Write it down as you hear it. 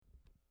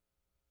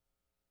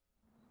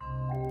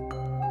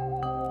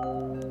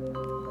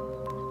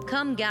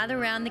Come gather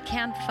round the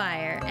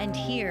campfire and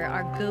hear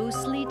our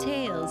ghostly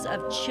tales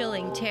of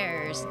chilling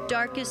terrors,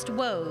 darkest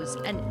woes,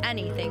 and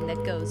anything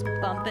that goes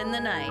bump in the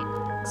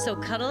night. So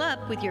cuddle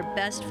up with your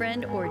best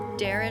friend or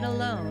dare it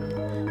alone.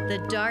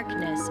 The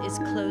darkness is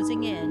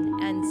closing in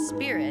and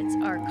spirits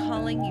are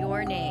calling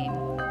your name.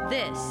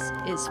 This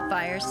is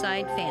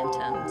Fireside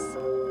Phantoms.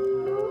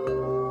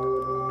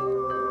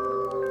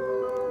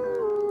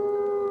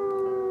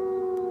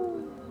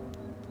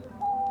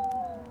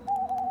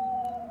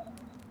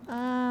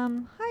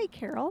 Hi,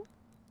 Carol.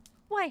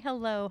 Why,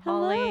 hello,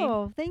 Holly.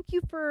 Hello. Thank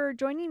you for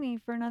joining me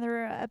for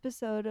another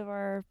episode of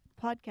our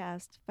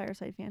podcast,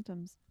 Fireside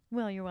Phantoms.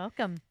 Well, you're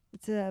welcome.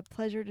 It's a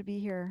pleasure to be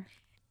here.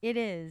 It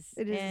is.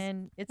 It is.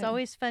 And it's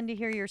always fun to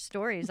hear your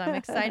stories. I'm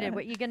excited.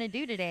 What are you going to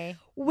do today?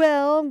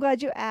 Well, I'm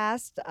glad you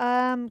asked.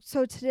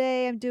 So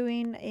today I'm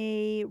doing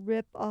a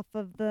rip off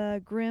of the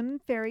Grimm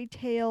fairy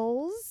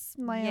tales,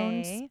 my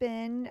own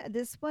spin.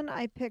 This one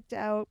I picked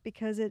out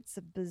because it's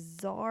a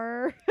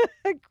bizarre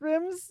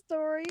Grimm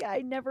story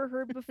I never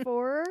heard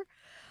before,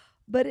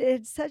 but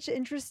it's such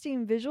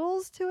interesting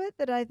visuals to it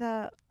that I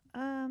thought,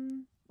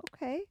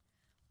 okay,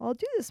 I'll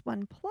do this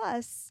one.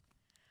 Plus,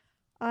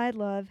 I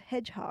love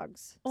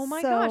hedgehogs. Oh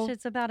my gosh,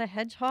 it's about a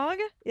hedgehog?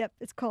 Yep,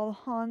 it's called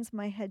Hans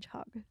my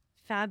Hedgehog.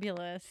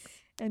 Fabulous.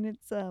 And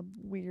it's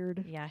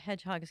weird. Yeah,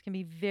 hedgehogs can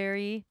be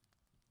very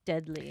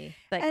deadly,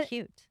 but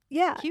cute.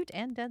 Yeah. Cute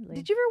and deadly.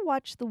 Did you ever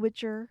watch The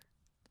Witcher?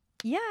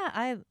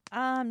 Yeah,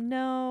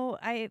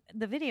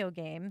 the video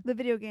game. The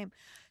video game.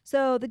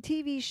 So the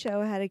TV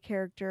show had a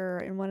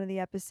character in one of the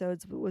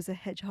episodes that was a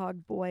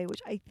hedgehog boy,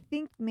 which I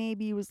think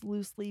maybe was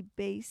loosely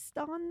based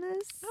on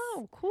this.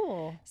 Oh,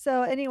 cool.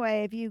 So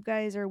anyway, if you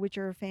guys are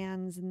Witcher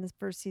fans in this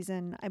first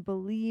season, I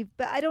believe,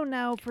 but I don't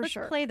know for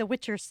sure. Let's play the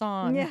Witcher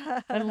song.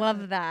 Yeah. I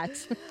love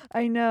that.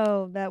 I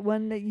know. That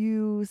one that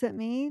you sent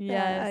me.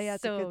 Yes, yeah,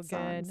 it's so a good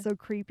song. good. So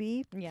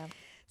creepy. Yeah.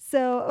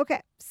 So,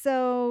 okay.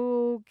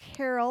 So,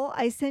 Carol,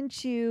 I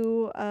sent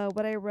you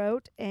what I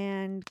wrote,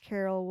 and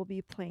Carol will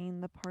be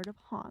playing the part of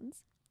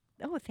Hans.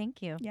 Oh,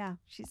 thank you. Yeah,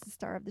 she's the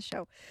star of the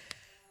show.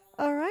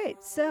 All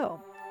right, so.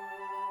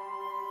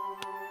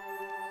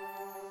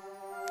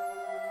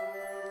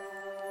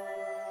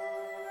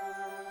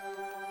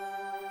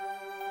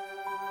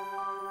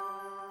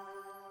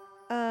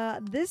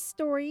 This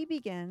story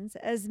begins,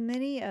 as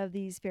many of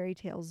these fairy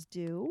tales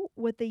do,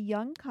 with a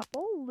young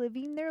couple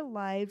living their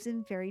lives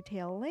in fairy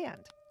tale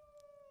land.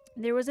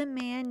 There was a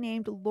man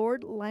named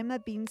Lord Lima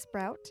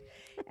Beansprout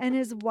and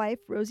his wife,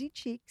 Rosy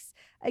Cheeks.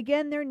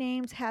 Again, their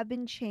names have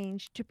been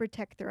changed to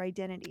protect their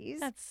identities.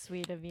 That's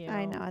sweet of you.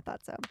 I know, I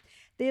thought so.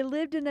 They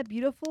lived in a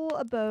beautiful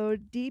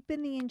abode deep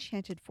in the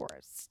enchanted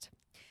forest.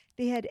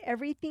 They had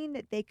everything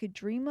that they could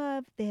dream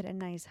of. They had a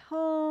nice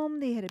home.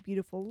 They had a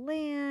beautiful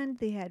land.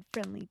 They had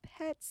friendly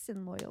pets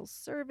and loyal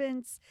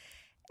servants.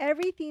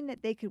 Everything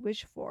that they could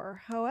wish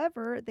for.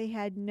 However, they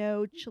had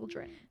no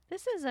children.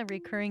 This is a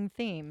recurring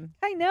theme.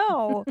 I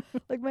know.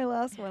 Like my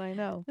last one, I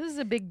know. This is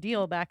a big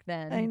deal back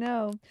then. I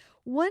know.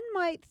 One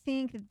might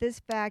think that this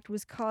fact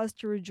was cause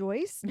to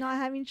rejoice, not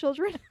having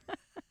children.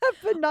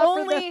 But not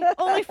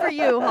only for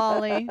you,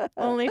 Holly.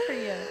 Only for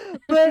you.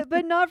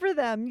 But not for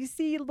them. You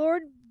see,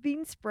 Lord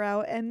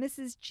Beansprout and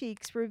Mrs.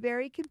 Cheeks were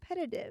very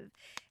competitive,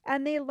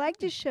 and they liked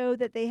to show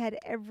that they had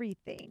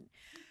everything.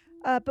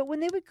 But when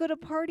they would go to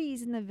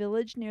parties in the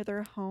village near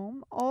their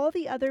home, all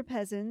the other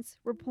peasants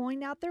were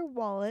pulling out their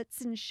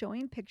wallets and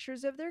showing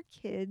pictures of their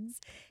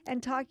kids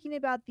and talking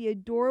about the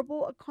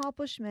adorable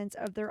accomplishments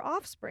of their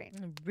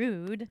offspring.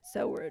 Rude.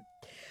 So rude.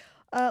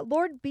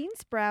 Lord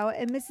Beansprout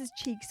and Mrs.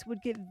 Cheeks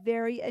would get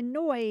very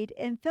annoyed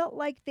and felt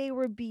like they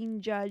were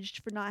being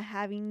judged for not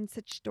having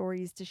such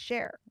stories to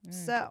share.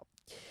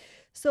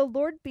 So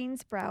Lord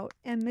Beansprout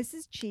and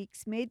Mrs.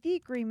 Cheeks made the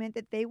agreement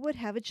that they would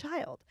have a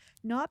child,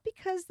 not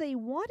because they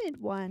wanted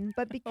one,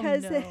 but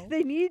because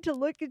they needed to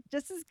look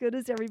just as good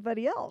as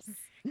everybody else.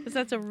 Because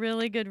that's a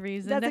really good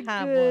reason to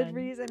have one. That's a good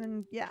reason,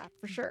 and yeah,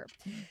 for sure.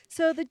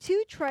 So the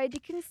two tried to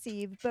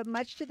conceive, but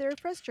much to their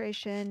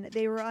frustration,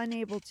 they were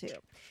unable to.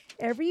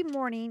 Every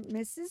morning,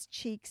 Mrs.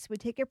 Cheeks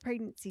would take a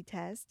pregnancy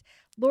test.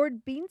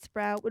 Lord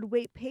Beansprout would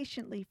wait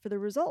patiently for the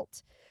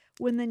result.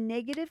 When the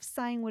negative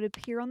sign would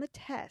appear on the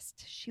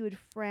test, she would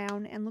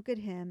frown and look at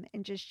him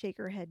and just shake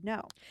her head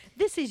no.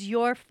 This is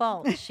your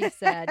fault, she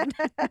said.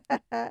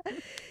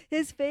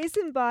 His face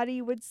and body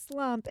would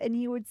slump, and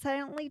he would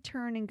silently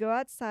turn and go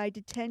outside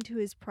to tend to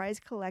his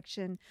prized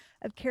collection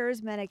of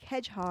charismatic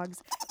hedgehogs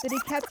that he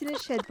kept in a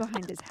shed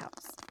behind his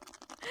house.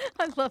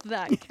 I love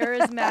that.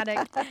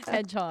 Charismatic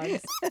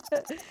hedgehogs.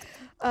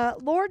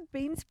 Lord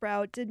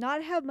Beansprout did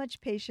not have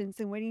much patience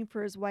in waiting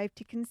for his wife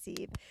to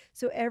conceive,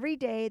 so every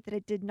day that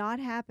it did not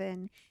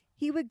happen,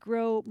 he would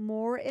grow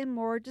more and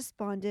more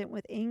despondent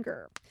with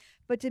anger.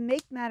 But to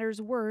make matters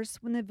worse,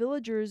 when the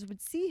villagers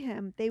would see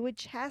him, they would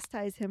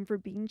chastise him for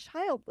being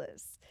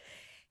childless.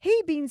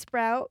 "Hey,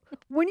 Beansprout,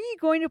 when are you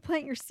going to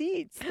plant your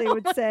seeds?" they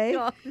would say.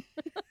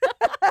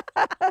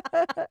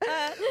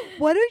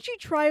 "Why don't you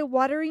try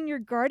watering your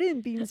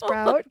garden,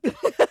 Beansprout?"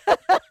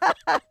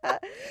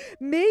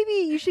 Maybe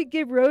you should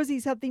give Rosie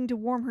something to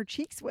warm her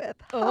cheeks with.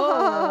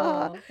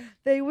 Oh.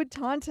 They would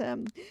taunt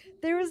him.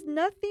 There was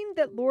nothing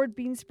that Lord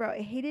Beansprout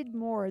hated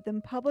more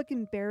than public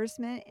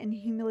embarrassment and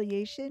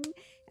humiliation,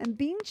 and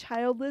being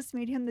childless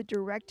made him the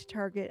direct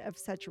target of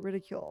such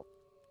ridicule.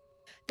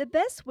 The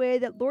best way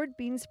that Lord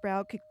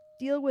Beansprout could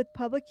deal with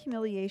public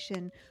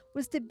humiliation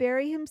was to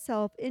bury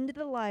himself into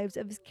the lives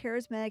of his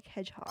charismatic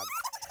hedgehogs.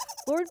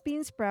 Lord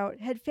Beansprout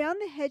had found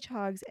the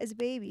hedgehogs as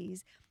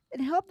babies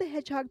and helped the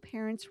hedgehog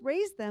parents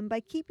raise them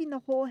by keeping the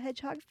whole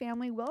hedgehog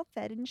family well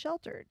fed and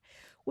sheltered.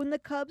 When the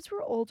cubs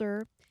were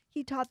older,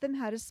 he taught them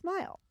how to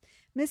smile.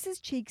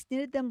 Mrs. Cheeks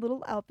knitted them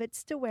little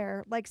outfits to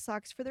wear, like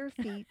socks for their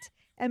feet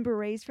and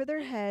berets for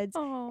their heads,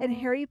 and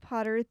Harry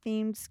Potter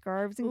themed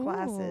scarves and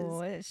glasses.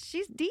 Ooh,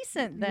 she's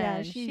decent then.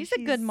 Yeah, she's a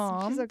good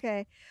mom. She's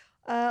okay.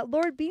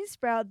 Lord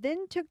Beansprout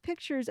then took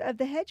pictures of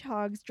the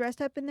hedgehogs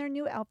dressed up in their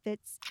new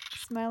outfits,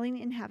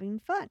 smiling and having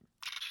fun.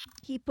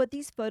 He put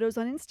these photos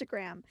on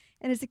Instagram,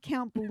 and his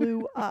account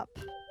blew up.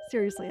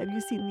 Seriously, have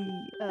you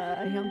seen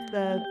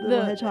the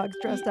little hedgehogs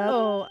dressed up?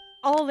 Oh,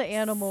 all the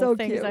animal So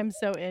things cute. I'm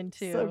so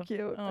into. So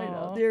cute. I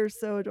know. Aw. They're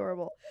so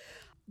adorable.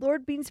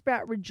 Lord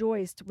Beansprout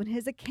rejoiced when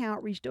his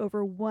account reached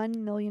over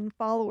 1 million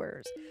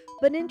followers.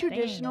 But in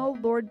traditional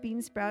Lord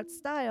Beansprout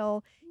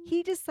style,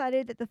 he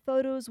decided that the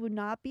photos would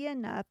not be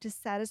enough to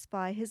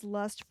satisfy his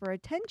lust for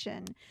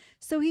attention.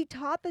 So he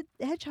taught the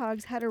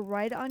hedgehogs how to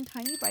ride on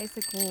tiny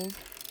bicycles,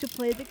 to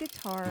play the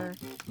guitar,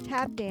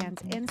 tap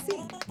dance, and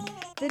sing.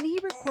 Then he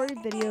recorded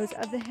videos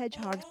of the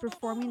hedgehogs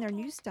performing their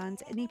new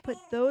stunts, and he put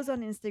those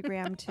on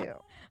Instagram too.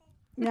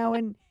 Now,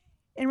 in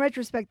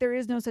retrospect, there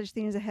is no such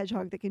thing as a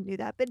hedgehog that can do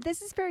that, but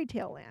this is fairy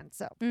tale land,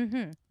 so.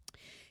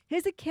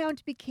 His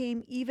account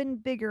became even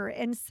bigger,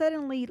 and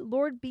suddenly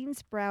Lord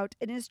Beansprout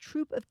and his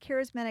troop of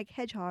charismatic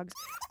hedgehogs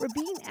were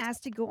being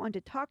asked to go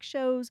onto talk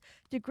shows,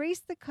 to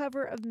grace the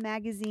cover of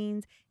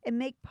magazines, and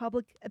make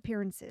public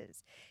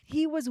appearances.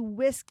 He was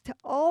whisked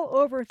all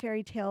over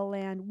fairy tale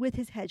land with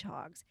his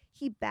hedgehogs.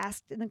 He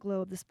basked in the glow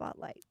of the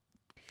spotlight.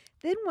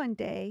 Then one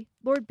day,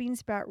 Lord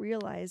Beansprout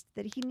realized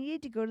that he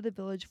needed to go to the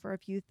village for a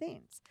few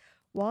things.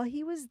 While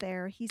he was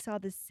there, he saw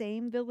the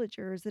same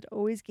villagers that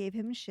always gave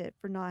him shit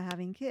for not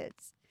having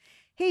kids.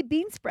 "Hey,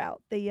 Beansprout,"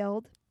 they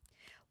yelled.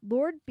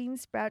 Lord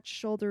Beansprout's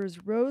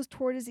shoulders rose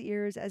toward his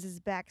ears as his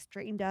back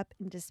straightened up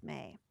in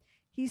dismay.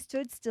 He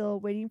stood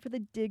still, waiting for the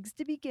digs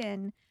to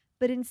begin,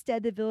 but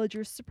instead the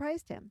villagers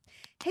surprised him.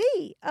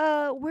 "Hey,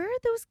 where are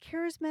those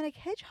charismatic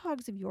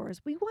hedgehogs of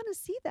yours? We want to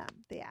see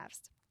them," they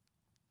asked.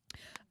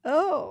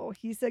 "Oh,"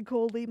 he said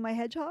coldly, "my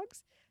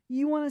hedgehogs?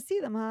 You want to see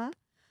them, huh?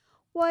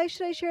 Why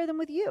should I share them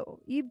with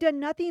you? You've done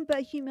nothing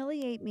but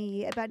humiliate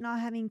me about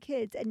not having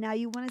kids, and now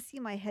you want to see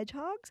my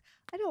hedgehogs?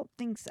 I don't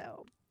think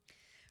so."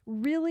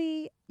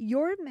 "Really?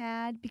 You're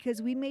mad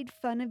because we made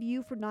fun of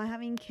you for not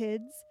having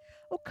kids?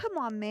 Oh, come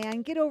on,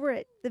 man, get over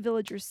it," the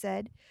villagers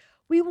said.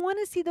 "We want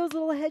to see those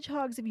little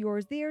hedgehogs of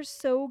yours. They are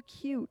so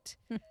cute."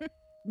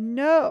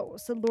 "No,"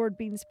 said Lord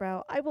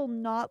Beansprout, "I will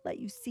not let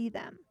you see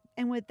them."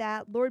 And with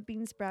that, Lord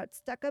Beansprout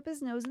stuck up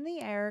his nose in the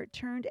air,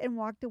 turned, and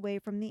walked away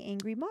from the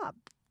angry mob.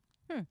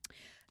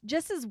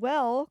 "Just as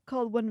well,"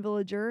 called one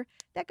villager.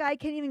 "That guy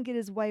can't even get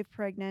his wife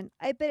pregnant.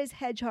 I bet his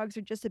hedgehogs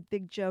are just a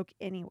big joke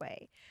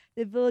anyway."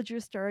 The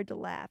villagers started to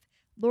laugh.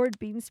 Lord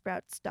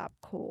Beansprout stopped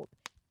cold.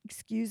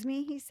 "Excuse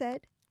me," he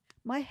said.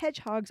 "My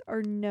hedgehogs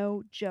are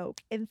no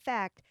joke. In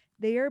fact,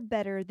 they are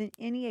better than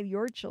any of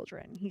your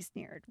children," he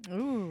sneered.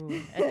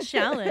 Ooh, a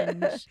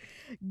challenge.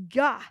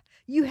 "Gah,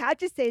 you have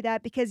to say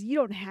that because you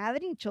don't have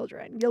any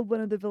children," yelled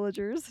one of the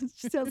villagers. It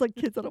just sounds like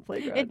kids on a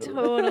playground. It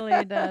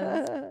totally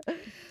does.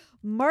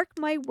 "Mark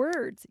my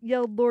words,"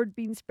 yelled Lord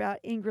Beansprout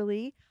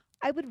angrily.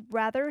 "I would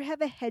rather have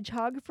a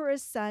hedgehog for a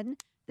son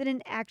than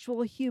an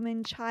actual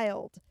human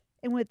child."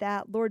 And with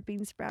that, Lord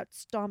Beansprout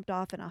stomped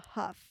off in a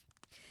huff.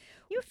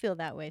 You feel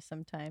that way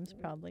sometimes,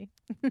 probably.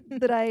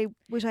 That I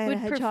wish I had Would a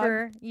hedgehog.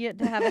 prefer you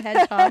to have a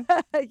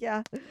hedgehog.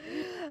 Yeah.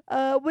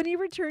 When he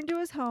returned to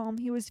his home,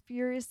 he was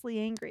furiously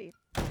angry.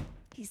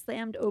 He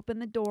slammed open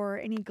the door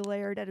and he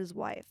glared at his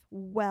wife.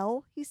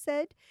 "Well," he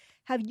said,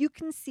 "have you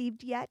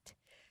conceived yet?"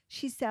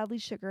 She sadly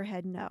shook her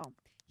head no.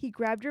 He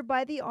grabbed her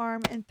by the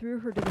arm and threw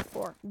her to the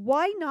floor.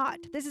 "Why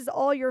not? This is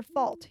all your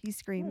fault," he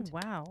screamed. Oh,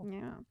 wow.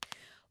 Yeah.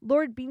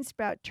 Lord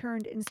Beansprout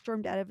turned and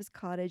stormed out of his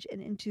cottage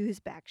and into his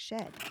back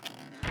shed.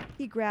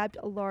 He grabbed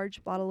a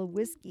large bottle of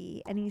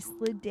whiskey and he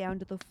slid down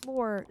to the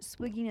floor,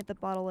 swigging at the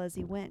bottle as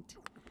he went.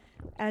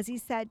 As he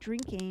sat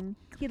drinking,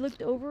 he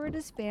looked over at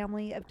his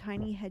family of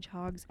tiny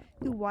hedgehogs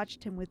who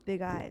watched him with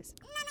big eyes.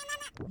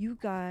 "You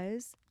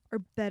guys are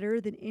better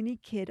than any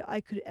kid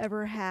I could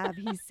ever have,"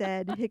 he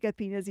said,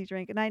 hiccuping as he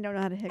drank. And I don't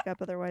know how to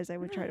hiccup, otherwise I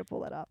would try to pull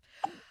that off.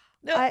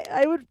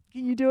 I would,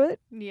 can you do it?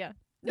 Yeah.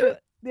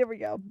 There we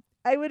go.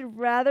 "I would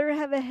rather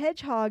have a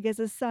hedgehog as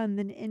a son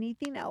than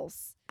anything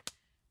else."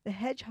 The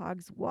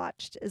hedgehogs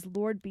watched as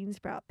Lord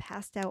Beansprout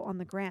passed out on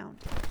the ground.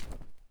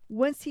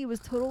 Once he was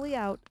totally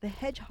out, the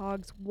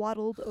hedgehogs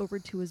waddled over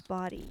to his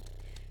body.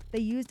 They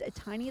used a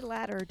tiny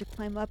ladder to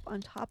climb up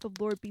on top of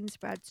Lord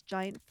Beansprout's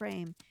giant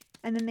frame,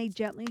 and then they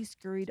gently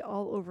scurried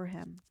all over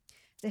him.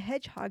 The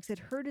hedgehogs had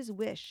heard his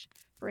wish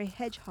for a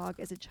hedgehog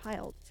as a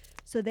child,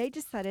 so they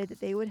decided that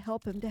they would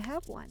help him to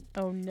have one.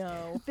 Oh,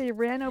 no. They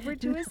ran over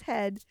to his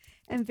head,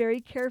 and very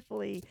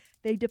carefully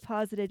they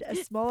deposited a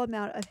small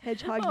amount of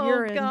hedgehog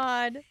urine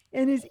God.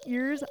 in his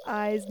ears,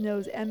 eyes,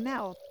 nose, and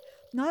mouth.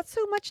 Not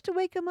so much to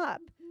wake him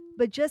up,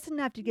 but just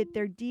enough to get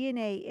their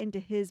DNA into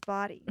his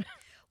body.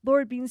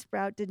 Lord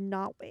Beansprout did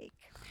not wake.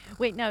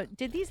 Wait, now,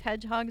 did these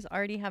hedgehogs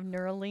already have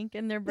Neuralink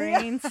in their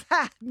brains?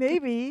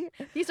 Maybe.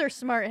 These are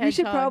smart hedgehogs.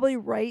 We should probably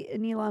write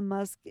an Elon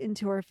Musk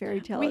into our fairy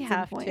tale We at some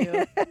have point.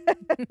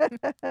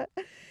 to.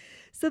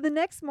 So the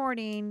next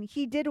morning,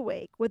 he did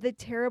wake with a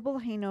terrible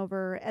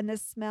hangover and the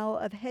smell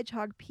of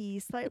hedgehog pee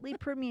slightly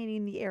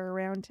permeating the air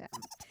around him.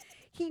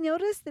 He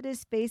noticed that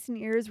his face and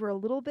ears were a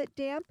little bit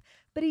damp,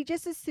 but he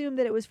just assumed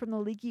that it was from the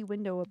leaky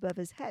window above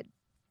his head.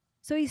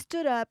 So he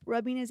stood up,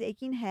 rubbing his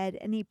aching head,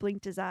 and he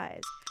blinked his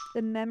eyes.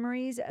 The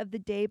memories of the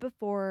day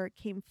before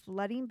came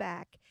flooding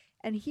back,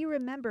 and he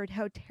remembered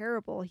how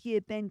terrible he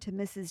had been to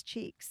Mrs.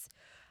 Cheeks.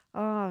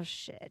 Oh,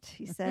 shit,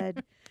 he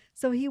said.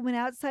 So he went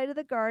outside of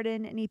the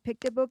garden, and he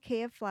picked a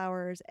bouquet of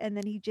flowers, and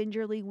then he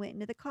gingerly went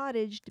into the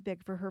cottage to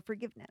beg for her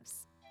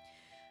forgiveness.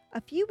 A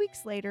few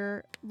weeks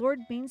later, Lord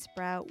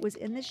Beansprout was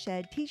in the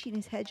shed teaching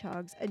his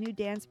hedgehogs a new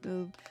dance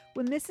move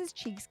when Mrs.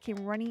 Cheeks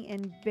came running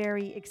in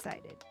very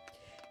excited.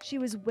 She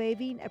was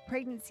waving a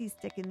pregnancy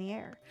stick in the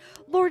air.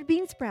 Lord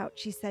Beansprout,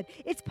 she said,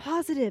 it's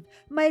positive.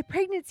 My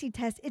pregnancy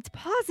test, it's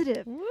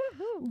positive.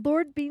 Woohoo.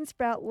 Lord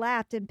Beansprout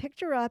laughed and picked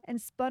her up and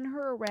spun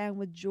her around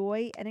with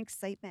joy and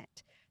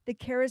excitement. The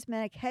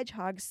charismatic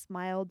hedgehogs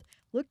smiled,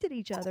 looked at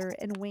each other,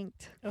 and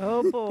winked.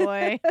 Oh,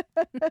 boy.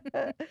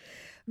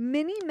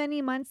 Many,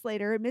 many months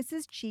later,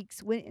 Mrs.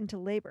 Cheeks went into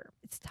labor.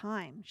 It's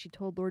time, she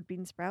told Lord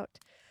Beansprout.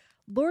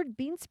 Lord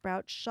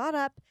Beansprout shot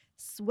up,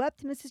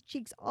 swept Mrs.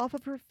 Cheeks off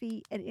of her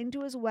feet and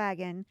into his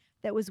wagon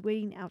that was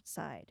waiting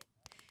outside.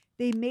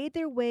 They made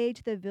their way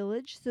to the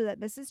village so that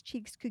Mrs.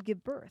 Cheeks could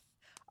give birth.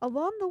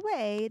 Along the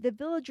way, the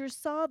villagers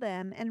saw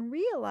them and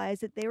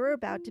realized that they were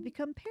about to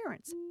become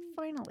parents,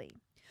 finally.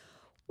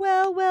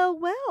 Well, well,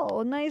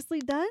 well, nicely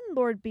done,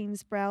 Lord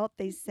Beansprout,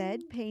 they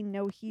said, paying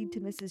no heed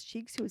to Mrs.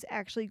 Cheeks, who was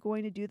actually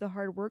going to do the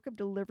hard work of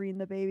delivering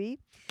the baby.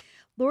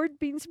 Lord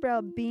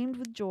Beansprout beamed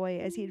with joy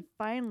as he had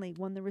finally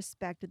won the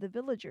respect of the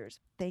villagers.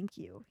 Thank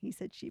you, he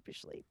said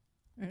sheepishly.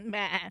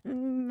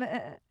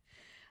 The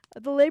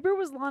labor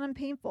was long and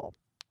painful.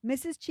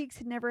 Mrs. Cheeks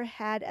had never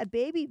had a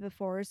baby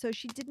before, so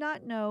she did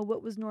not know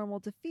what was normal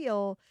to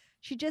feel.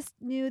 She just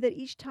knew that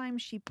each time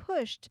she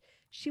pushed,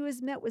 she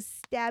was met with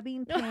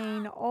stabbing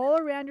pain all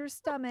around her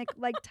stomach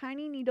like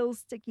tiny needles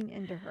sticking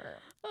into her.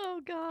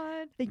 Oh,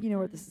 God. I think you know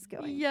where this is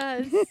going.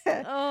 Yes.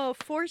 Oh,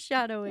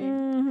 foreshadowing.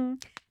 Mm-hmm.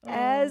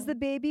 As Oh. the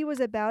baby was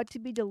about to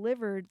be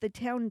delivered, the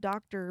town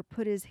doctor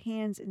put his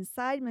hands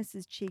inside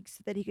Mrs. Cheeks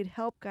so that he could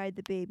help guide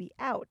the baby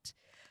out.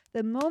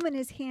 The moment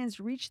his hands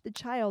reached the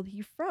child,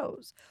 he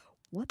froze.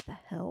 What the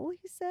hell?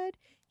 He said.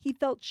 He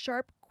felt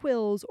sharp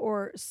quills,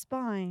 or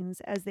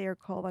spines, as they are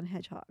called on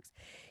hedgehogs.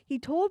 He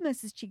told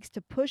Mrs. Cheeks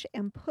to push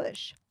and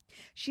push.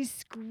 She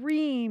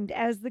screamed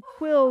as the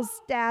quills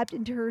stabbed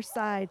into her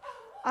side.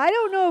 I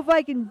don't know if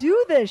I can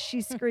do this,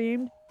 she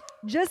screamed.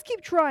 Just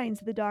keep trying,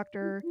 said the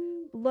doctor.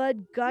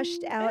 Blood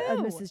gushed out of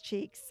Ew. Mrs.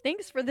 Cheeks.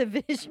 Thanks for the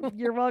visual.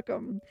 You're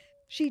welcome.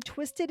 She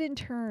twisted and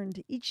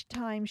turned each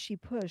time she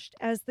pushed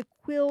as the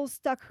quills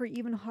stuck her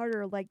even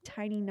harder like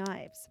tiny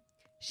knives.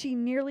 She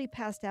nearly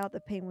passed out. The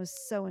pain was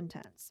so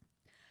intense.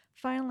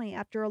 Finally,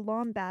 after a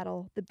long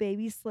battle, the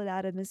baby slid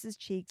out of Mrs.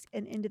 Cheeks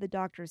and into the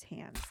doctor's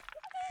hands.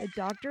 The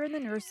doctor and the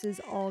nurses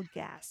all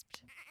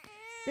gasped.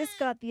 This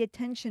got the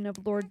attention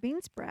of Lord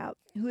Beansprout,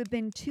 who had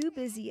been too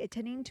busy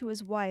attending to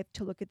his wife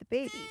to look at the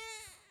baby.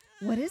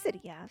 What is it?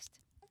 He asked.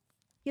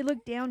 He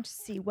looked down to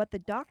see what the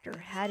doctor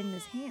had in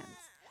his hands.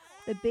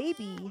 The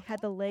baby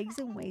had the legs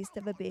and waist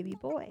of a baby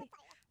boy,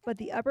 but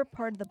the upper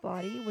part of the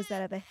body was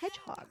that of a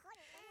hedgehog,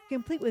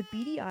 complete with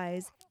beady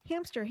eyes,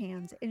 hamster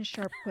hands, and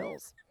sharp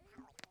quills.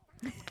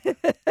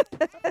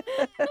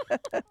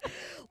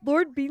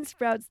 Lord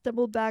Beansprout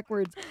stumbled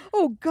backwards.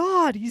 Oh,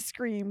 God, he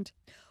screamed.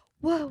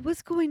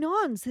 What's going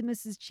on? Said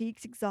Mrs.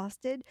 Cheeks,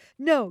 exhausted.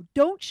 No,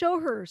 don't show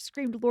her,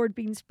 screamed Lord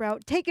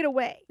Beansprout. Take it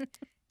away.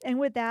 And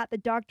with that, the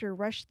doctor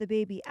rushed the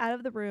baby out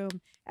of the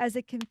room as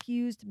a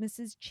confused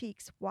Mrs.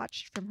 Cheeks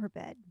watched from her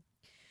bed.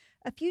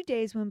 A few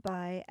days went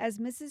by as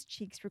Mrs.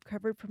 Cheeks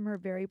recovered from her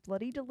very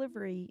bloody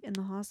delivery in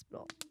the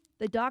hospital.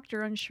 The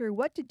doctor, unsure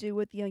what to do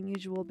with the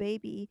unusual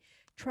baby,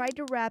 tried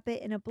to wrap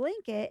it in a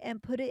blanket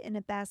and put it in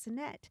a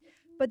bassinet,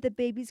 but the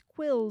baby's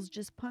quills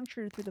just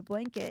punctured through the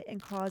blanket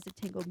and caused a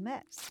tangled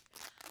mess.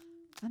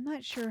 I'm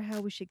not sure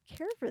how we should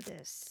care for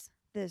this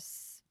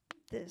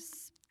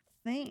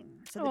thing,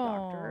 said the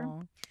doctor.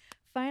 Aw.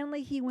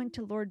 Finally, he went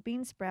to Lord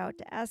Beansprout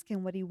to ask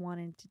him what he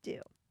wanted to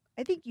do.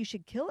 I think you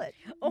should kill it.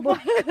 Oh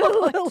my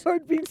God.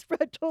 Lord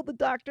Beansprout told the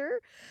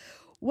doctor.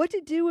 What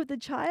to do with the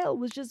child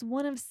was just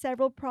one of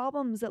several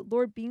problems that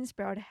Lord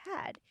Beansprout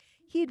had.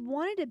 He had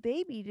wanted a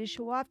baby to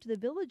show off to the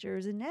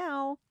villagers, and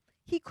now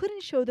He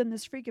couldn't show them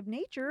this freak of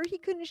nature. He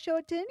couldn't show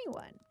it to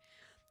anyone.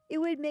 It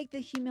would make the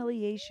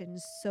humiliation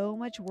so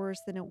much worse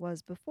than it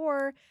was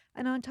before,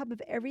 and on top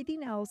of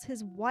everything else,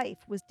 his wife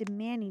was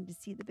demanding to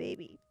see the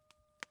baby.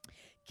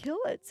 Kill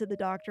it, said the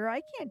doctor.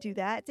 I can't do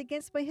that. It's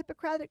against my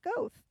Hippocratic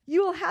oath.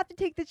 You will have to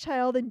take the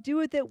child and do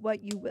with it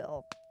what you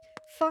will.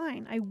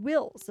 Fine, I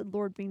will, said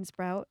Lord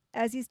Beansprout.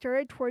 As he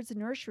started towards the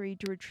nursery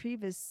to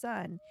retrieve his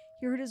son,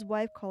 he heard his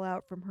wife call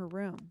out from her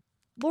room.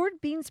 Lord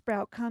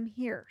Beansprout, come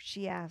here,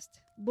 she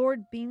asked.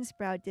 Lord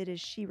Beansprout did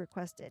as she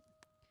requested.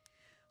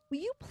 Will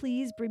you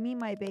please bring me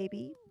my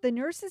baby? The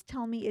nurses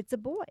tell me it's a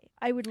boy.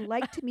 I would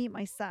like to meet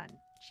my son,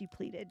 she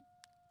pleaded.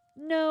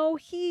 No,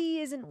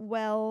 he isn't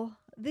well.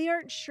 They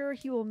aren't sure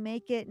he will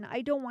make it, and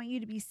I don't want you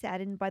to be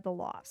saddened by the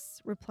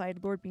loss, replied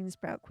Lord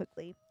Beansprout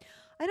quickly.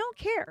 I don't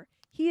care.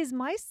 He is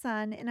my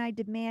son, and I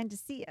demand to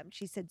see him,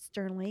 she said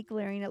sternly,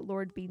 glaring at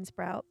Lord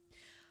Beansprout.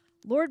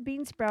 Lord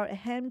Beansprout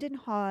hemmed and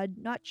hawed,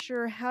 not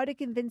sure how to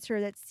convince her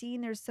that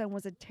seeing their son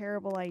was a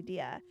terrible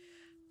idea.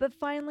 But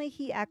finally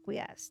he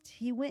acquiesced.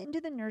 He went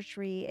into the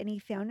nursery, and he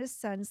found his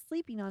son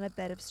sleeping on a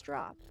bed of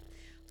straw.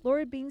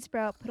 Lord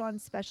Beansprout put on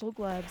special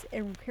gloves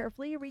and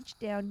carefully reached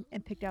down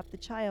and picked up the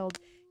child,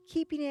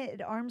 keeping it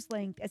at arm's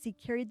length as he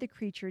carried the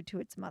creature to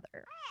its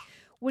mother.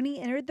 When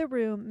he entered the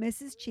room,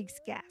 Mrs. Cheeks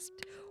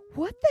gasped.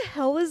 What the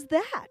hell is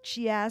that?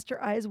 She asked,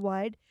 her eyes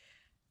wide.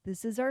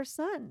 This is our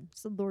son,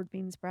 said Lord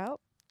Beansprout.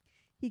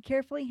 He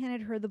carefully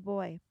handed her the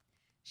boy.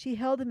 She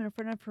held him in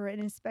front of her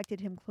and inspected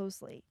him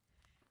closely.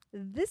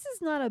 This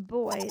is not a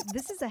boy,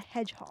 this is a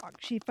hedgehog,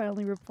 she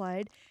finally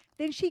replied.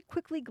 Then she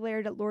quickly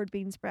glared at Lord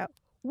Beansprout.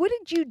 What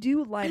did you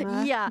do,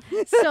 Lima? Yeah,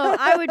 so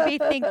I would be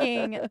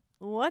thinking,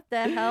 what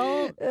the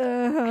hell?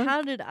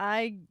 How did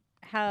I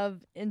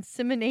have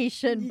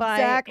insemination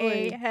by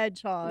a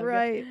hedgehog?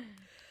 Right.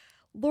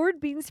 Lord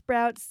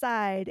Beansprout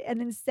sighed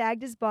and then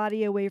sagged his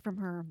body away from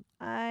her.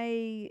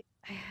 I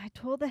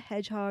told the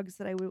hedgehogs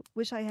that I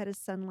wish I had a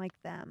son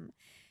like them.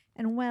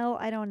 And well,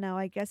 I don't know.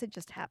 I guess it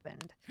just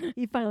happened.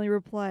 He finally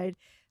replied.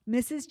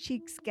 Mrs.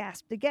 Cheeks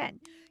gasped again.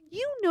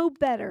 You know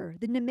better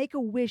than to make a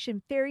wish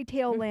in fairy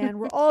tale land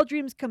where all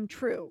dreams come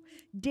true.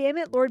 Damn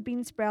it, Lord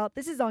Beansprout,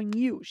 this is on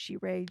you, she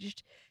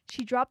raged.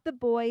 She dropped the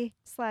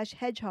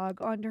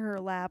boy/hedgehog onto her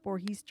lap where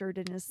he stirred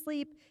in his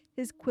sleep,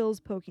 his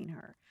quills poking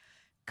her.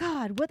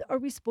 God, what are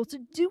we supposed to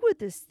do with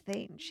this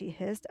thing? She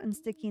hissed,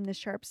 unsticking the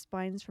sharp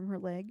spines from her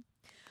leg.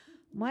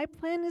 My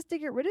plan is to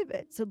get rid of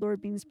it, said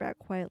Lord Beansprout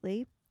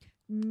quietly.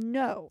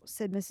 No,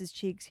 said Mrs.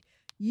 Cheeks.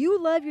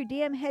 You love your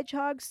damn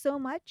hedgehog so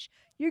much,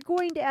 you're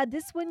going to add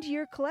this one to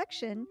your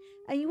collection,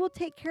 and you will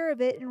take care of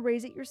it and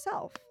raise it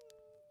yourself.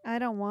 I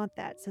don't want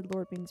that, said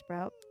Lord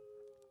Beansprout.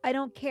 I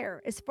don't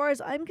care. As far as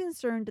I'm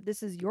concerned,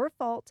 this is your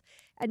fault,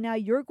 and now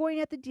you're going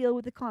to have to deal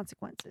with the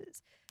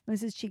consequences,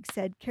 Mrs. Cheeks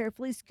said,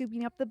 carefully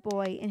scooping up the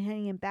boy and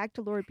handing him back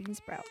to Lord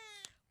Beansprout.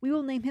 We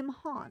will name him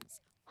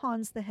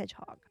Hans the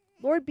hedgehog.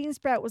 Lord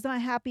Beansprout was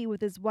not happy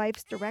with his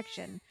wife's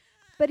direction,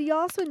 but he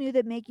also knew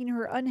that making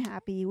her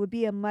unhappy would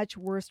be a much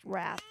worse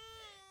wrath.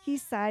 He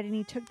sighed and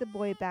he took the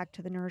boy back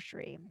to the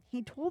nursery.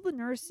 He told the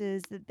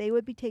nurses that they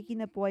would be taking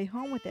the boy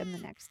home with them the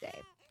next day.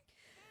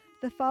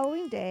 The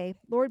following day,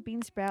 Lord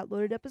Beansprout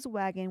loaded up his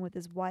wagon with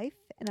his wife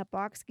and a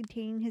box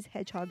containing his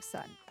hedgehog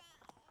son.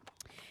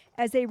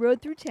 As they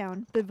rode through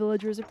town, the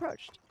villagers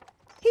approached.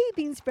 Hey,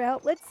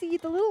 Beansprout, let's see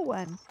the little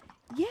one.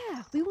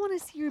 Yeah, we want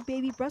to see your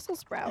baby Brussels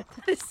sprout.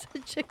 That's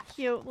such a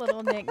cute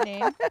little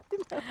nickname.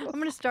 I'm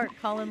going to start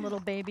calling little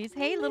babies.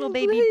 Hey, little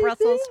baby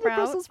Brussels sprout.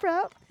 Brussels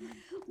sprout.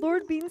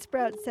 Lord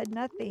Beansprout said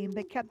nothing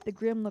but kept the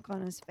grim look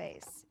on his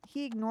face.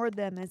 He ignored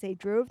them as they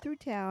drove through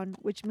town,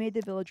 which made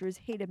the villagers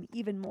hate him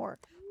even more.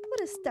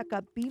 What a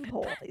stuck-up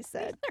beanpole, they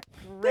said.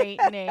 Great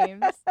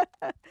names.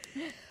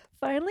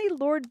 Finally,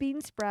 Lord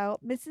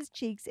Beansprout, Mrs.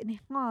 Cheeks, and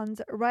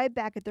Hans arrived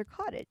back at their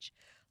cottage.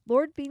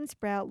 Lord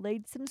Beansprout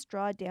laid some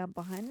straw down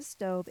behind the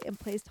stove and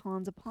placed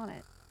Hans upon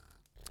it.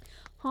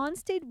 Hans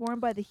stayed warm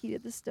by the heat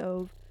of the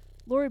stove.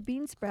 Lord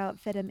Beansprout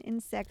fed him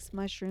insects,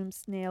 mushrooms,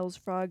 snails,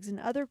 frogs, and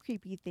other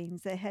creepy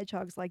things that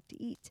hedgehogs like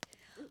to eat.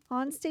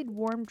 Hans stayed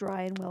warm,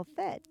 dry, and well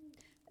fed.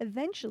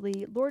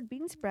 Eventually, Lord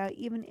Beansprout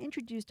even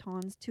introduced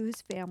Hans to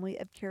his family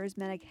of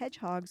charismatic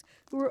hedgehogs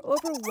who were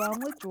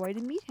overwhelmed with joy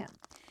to meet him.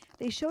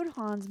 They showed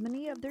Hans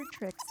many of their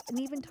tricks and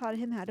even taught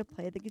him how to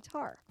play the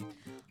guitar.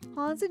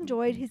 Hans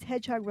enjoyed his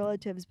hedgehog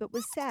relatives but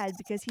was sad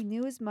because he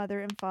knew his mother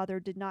and father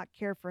did not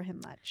care for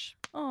him much.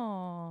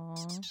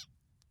 Aww.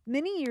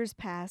 Many years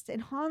passed,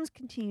 and Hans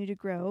continued to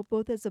grow,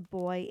 both as a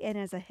boy and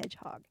as a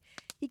hedgehog.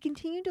 He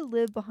continued to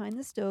live behind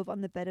the stove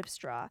on the bed of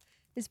straw.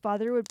 His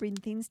father would bring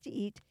things to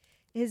eat.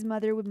 His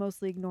mother would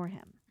mostly ignore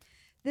him.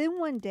 Then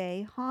one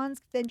day,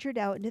 Hans ventured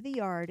out into the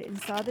yard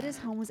and saw that his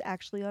home was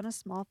actually on a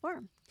small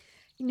farm.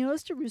 He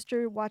noticed a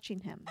rooster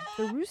watching him.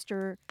 The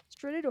rooster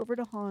strutted over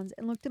to Hans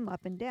and looked him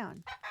up and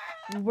down.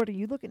 "What are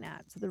you looking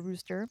at?" said the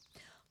rooster.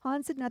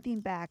 Hans said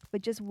nothing back,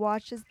 but just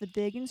watched as the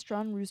big and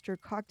strong rooster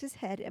cocked his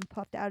head and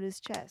puffed out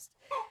his chest.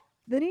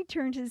 Then he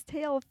turned his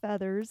tail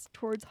feathers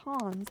towards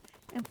Hans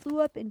and flew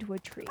up into a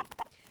tree.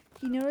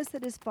 he noticed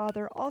that his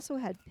father also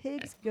had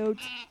pigs,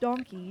 goats,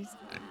 donkeys,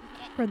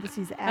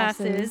 parentheses,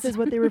 asses is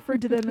what they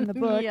referred to them in the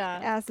book,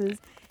 asses,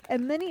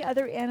 and many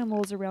other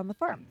animals around the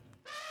farm.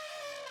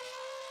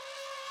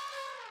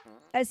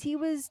 As he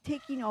was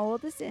taking all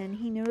of this in,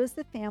 he noticed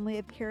the family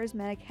of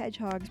charismatic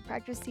hedgehogs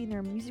practicing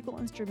their musical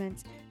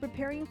instruments,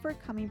 preparing for a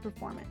coming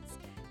performance.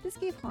 This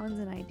gave Hans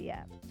an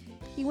idea.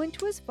 He went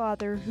to his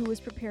father, who was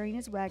preparing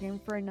his wagon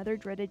for another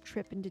dreaded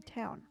trip into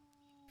town.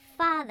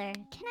 Father,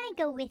 can I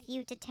go with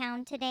you to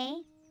town today?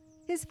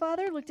 His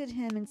father looked at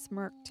him and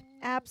smirked.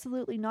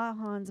 Absolutely not,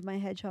 Hans, my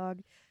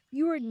hedgehog.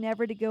 You are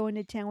never to go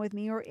into town with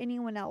me or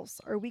anyone else.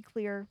 Are we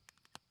clear?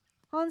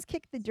 Hans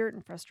kicked the dirt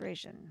in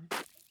frustration.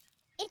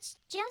 It's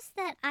just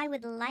that I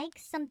would like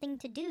something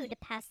to do to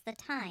pass the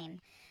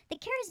time. The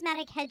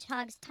charismatic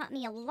hedgehogs taught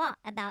me a lot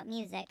about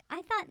music.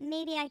 I thought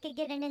maybe I could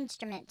get an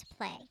instrument to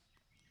play.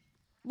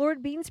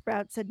 Lord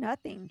Beansprout said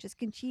nothing, just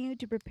continued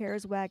to prepare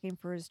his wagon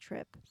for his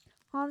trip.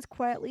 Hans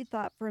quietly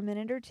thought for a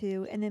minute or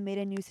two and then made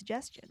a new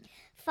suggestion.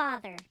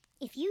 Father,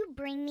 if you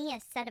bring me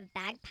a set of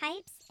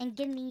bagpipes and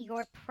give me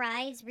your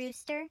prize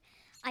rooster,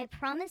 I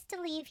promise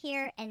to leave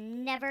here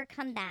and never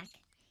come back.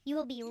 You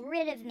will be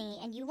rid of me,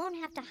 and you won't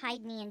have to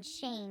hide me in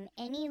shame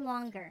any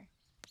longer.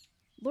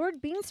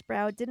 Lord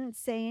Beansprout didn't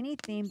say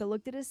anything but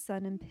looked at his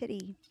son in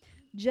pity.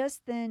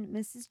 Just then,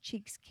 Mrs.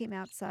 Cheeks came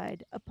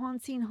outside. Upon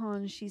seeing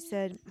Hans, she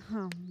said,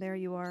 "Oh, there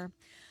you are.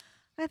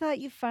 I thought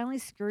you finally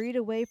scurried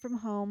away from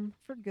home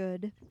for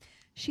good."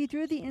 She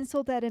threw the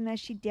insult at him as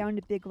she downed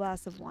a big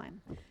glass of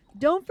wine.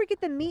 "Don't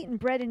forget the meat and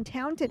bread in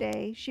town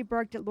today," she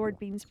barked at Lord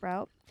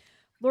Beansprout.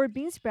 Lord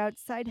Beansprout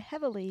sighed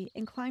heavily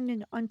and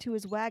climbed onto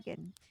his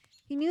wagon.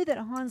 He knew that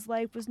Hans'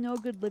 life was no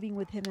good living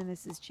with him and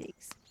Mrs.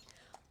 Cheeks.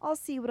 "I'll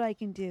see what I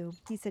can do,"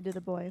 he said to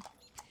the boy.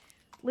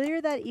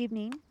 Later that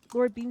evening,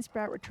 Lord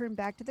Beansprout returned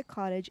back to the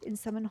cottage and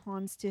summoned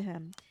Hans to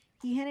him.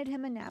 He handed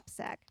him a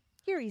knapsack.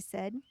 "Here," he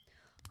said.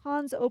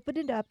 Hans opened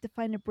it up to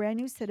find a brand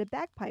new set of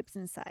bagpipes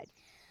inside.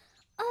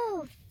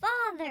 "Oh,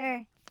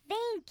 Father,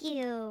 thank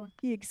you,"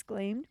 he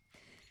exclaimed.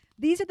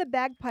 "These are the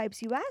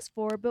bagpipes you asked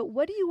for, but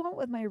what do you want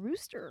with my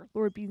rooster?"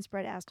 Lord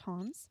Beansprout asked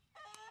Hans.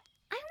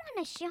 "I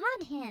want to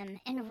shod him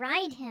and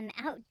ride him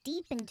out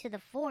deep into the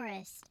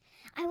forest.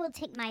 I will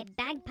take my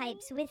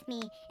bagpipes with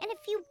me and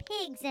a few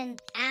pigs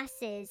and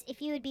asses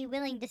if you would be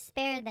willing to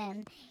spare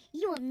them.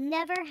 You will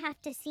never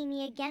have to see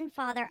me again,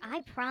 Father,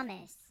 I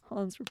promise,"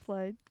 Hans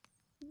replied.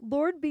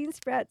 Lord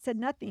Beansprout said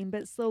nothing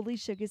but slowly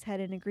shook his head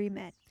in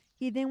agreement.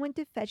 He then went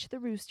to fetch the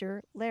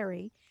rooster,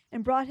 Larry,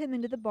 and brought him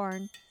into the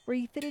barn, where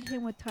he fitted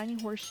him with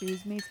tiny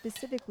horseshoes made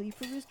specifically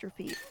for rooster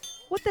feet.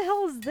 "What the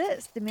hell is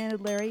this?"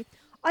 demanded Larry.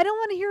 "I don't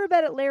want to hear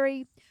about it,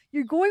 Larry.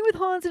 You're going with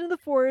Hans into the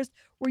forest,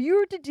 where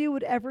you are to do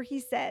whatever he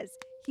says.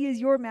 He is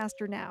your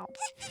master now."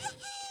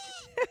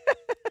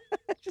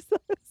 I just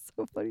thought it was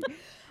so funny.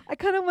 I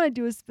kind of want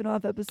to do a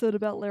spin-off episode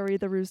about Larry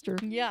the rooster.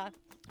 Yeah.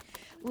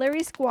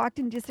 Larry squawked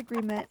in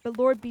disagreement, but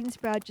Lord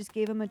Beansprout just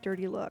gave him a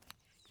dirty look.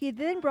 He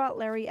then brought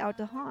Larry out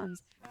to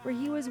Hans, where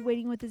he was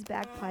waiting with his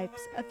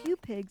bagpipes, a few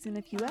pigs, and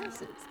a few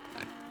asses.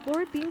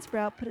 Lord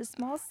Beansprout put a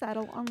small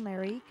saddle on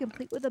Larry,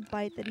 complete with a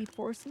bite that he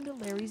forced into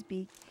Larry's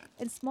beak,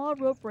 and small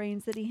rope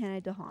reins that he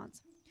handed to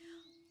Hans.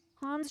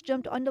 Hans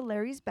jumped onto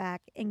Larry's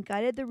back and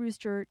guided the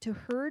rooster to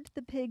herd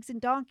the pigs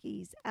and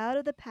donkeys out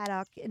of the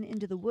paddock and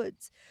into the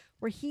woods,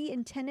 where he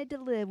intended to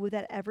live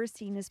without ever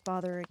seeing his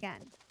father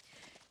again.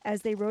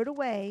 As they rode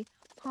away,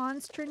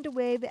 Hans turned to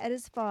wave at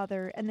his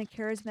father and the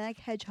charismatic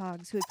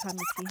hedgehogs who had come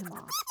to see him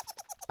off.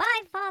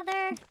 "Bye,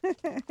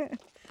 Father."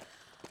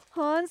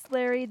 Hans,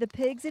 Larry, the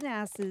pigs, and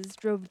asses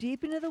drove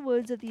deep into the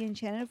woods of the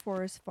enchanted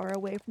forest, far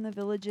away from the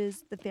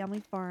villages, the family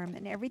farm,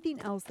 and everything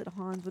else that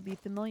Hans would be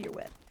familiar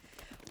with.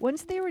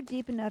 Once they were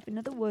deep enough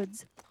into the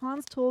woods,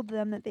 Hans told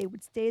them that they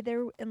would stay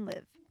there and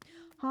live.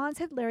 Hans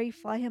had Larry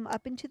fly him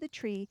up into the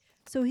tree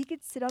so he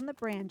could sit on the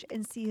branch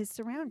and see his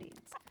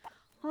surroundings.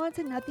 Hans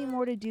had nothing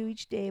more to do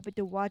each day but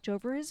to watch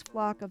over his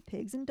flock of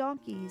pigs and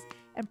donkeys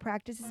and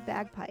practice his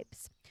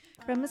bagpipes.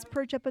 From his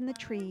perch up in the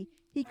tree,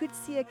 he could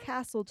see a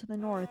castle to the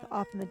north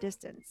off in the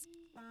distance.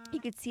 He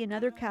could see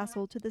another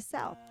castle to the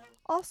south,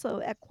 also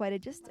at quite a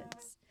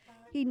distance.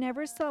 He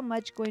never saw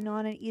much going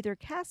on in either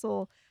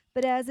castle,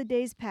 but as the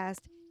days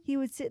passed, he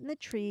would sit in the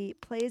tree,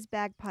 play his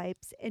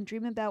bagpipes, and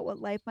dream about what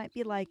life might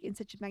be like in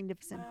such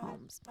magnificent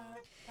homes.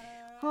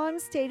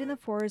 Hans stayed in the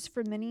forest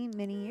for many,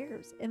 many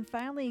years, and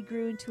finally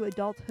grew into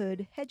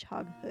adulthood,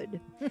 hedgehoghood.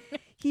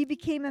 He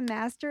became a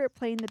master at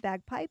playing the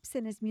bagpipes,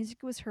 and his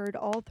music was heard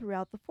all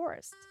throughout the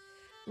forest.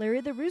 Larry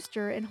the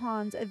rooster and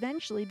Hans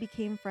eventually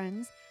became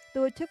friends,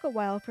 though it took a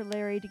while for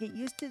Larry to get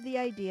used to the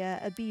idea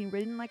of being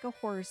ridden like a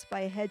horse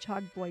by a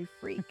hedgehog boy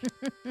freak.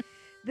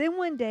 Then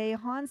one day,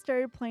 Hans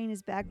started playing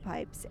his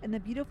bagpipes, and the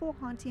beautiful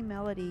haunting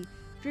melody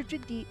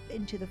drifted deep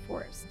into the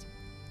forest.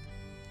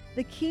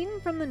 The king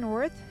from the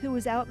north, who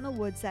was out in the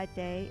woods that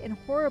day and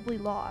horribly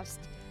lost,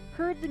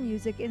 heard the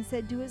music and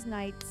said to his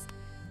knights,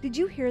 "Did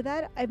you hear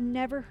that? I've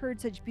never heard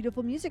such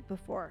beautiful music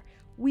before.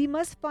 We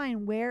must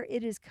find where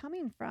it is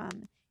coming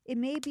from. It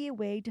may be a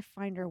way to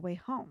find our way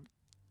home."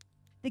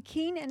 The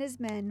king and his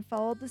men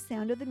followed the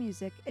sound of the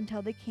music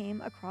until they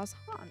came across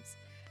Hans.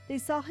 They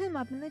saw him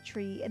up in the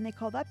tree and they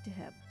called up to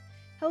him.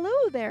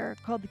 "Hello there,"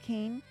 called the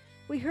king.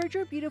 "We heard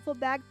your beautiful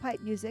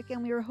bagpipe music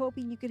and we were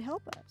hoping you could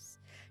help us."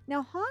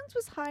 Now Hans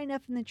was high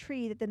enough in the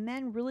tree that the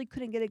men really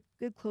couldn't get a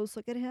good close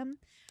look at him.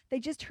 They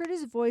just heard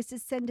his voice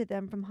descend to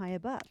them from high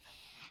above.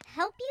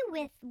 "Help you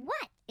with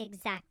what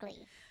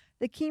exactly?"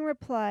 The king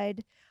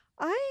replied,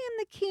 "I am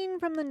the king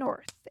from the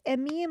north,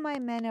 and me and my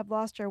men have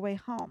lost our way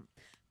home.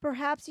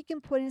 Perhaps you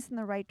can point us in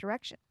the right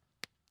direction."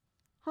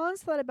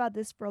 Hans thought about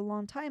this for a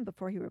long time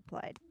before he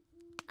replied,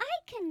 "I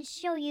can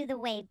show you the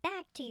way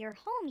back to your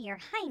home, your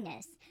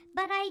highness,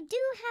 but I do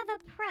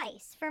have a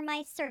price for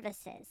my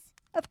services."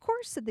 "Of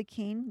course," said the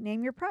king.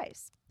 "Name your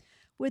price."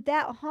 With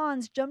that,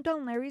 Hans jumped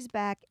on Larry's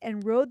back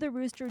and rode the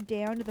rooster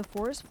down to the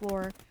forest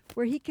floor,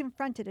 where he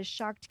confronted a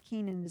shocked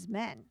king and his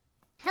men.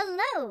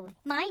 "Hello,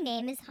 my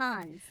name is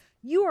Hans."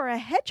 "You are a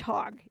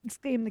hedgehog!"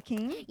 exclaimed the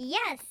king.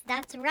 "Yes,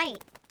 that's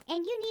right.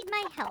 And you need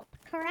my help,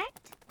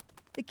 correct?"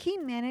 The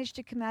king managed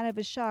to come out of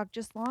his shock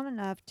just long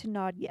enough to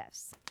nod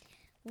yes.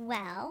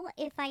 "Well,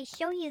 if I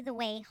show you the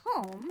way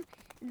home,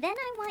 then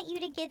I want you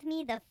to give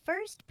me the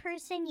first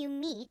person you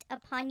meet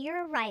upon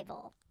your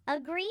arrival.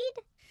 Agreed?"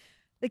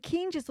 The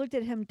king just looked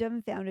at him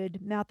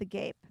dumbfounded, mouth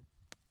agape.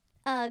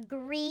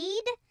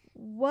 "Agreed?"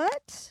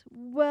 "What?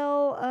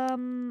 Well,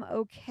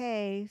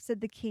 okay,"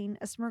 said the king,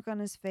 a smirk on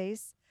his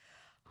face.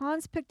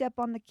 Hans picked up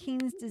on the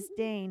king's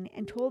disdain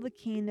and told the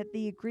king that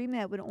the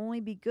agreement would only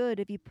be good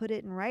if he put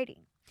it in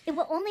writing. "It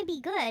will only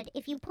be good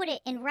if you put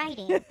it in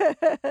writing."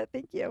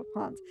 Thank you,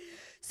 Hans.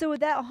 So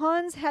with that,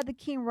 Hans had the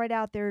king write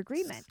out their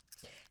agreement.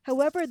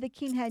 However, the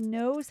king had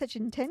no such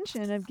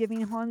intention of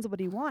giving Hans what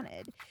he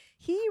wanted.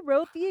 He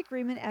wrote the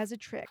agreement as a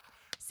trick,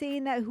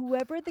 saying that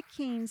whoever the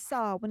king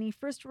saw when he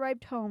first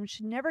arrived home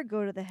should never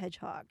go to the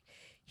hedgehog.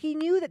 He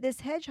knew that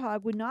this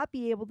hedgehog would not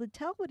be able to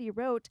tell what he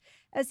wrote,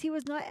 as he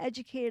was not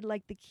educated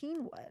like the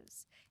king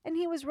was. And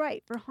he was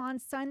right, for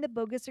Hans signed the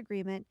bogus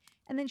agreement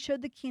and then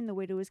showed the king the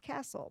way to his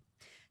castle.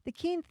 The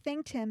king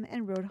thanked him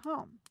and rode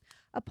home.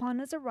 Upon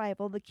his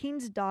arrival, the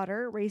king's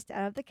daughter raced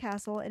out of the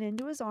castle and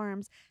into his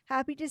arms,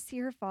 happy to see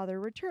her father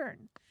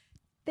return.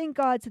 "Thank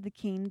God," said the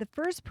king. "The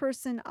first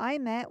person I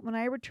met when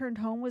I returned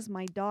home was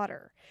my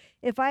daughter.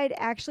 If I had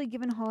actually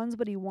given Hans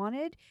what he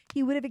wanted,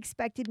 he would have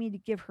expected me to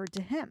give her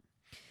to him."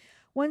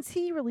 Once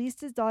he released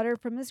his daughter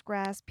from his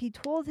grasp, he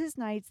told his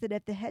knights that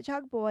if the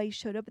hedgehog boy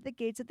showed up at the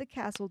gates of the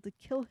castle, to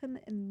kill him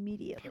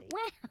immediately.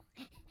 Wow.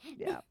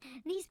 Yeah.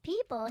 These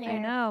people here. I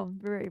know.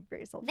 Very,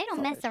 very They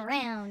don't mess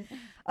around.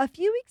 A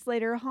few weeks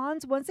later,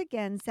 Hans once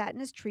again sat in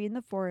his tree in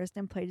the forest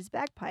and played his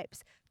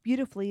bagpipes,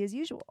 beautifully as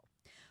usual.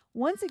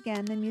 Once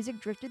again, the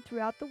music drifted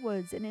throughout the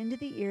woods and into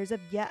the ears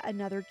of yet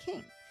another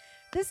king.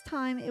 This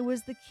time, it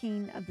was the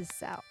king of the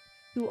south,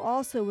 who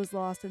also was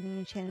lost in the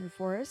enchanted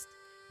forest.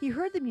 He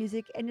heard the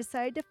music and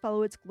decided to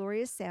follow its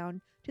glorious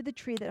sound to the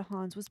tree that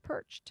Hans was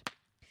perched.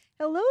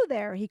 "Hello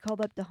there," he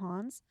called up to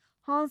Hans.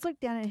 Hans looked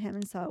down at him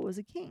and saw it was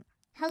a king.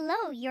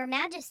 "Hello, your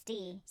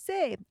majesty."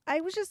 "Say, I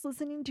was just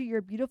listening to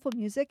your beautiful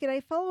music and I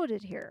followed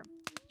it here.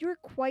 You're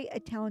quite a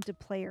talented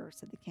player,"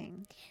 said the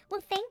king.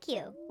 "Well, thank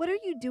you." "What are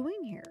you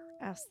doing here?"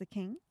 asked the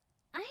king.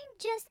 "I'm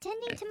just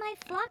tending to my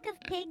flock of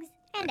pigs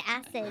and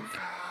asses."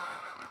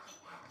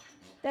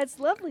 "That's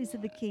lovely,"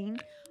 said the king.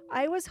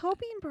 "I was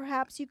hoping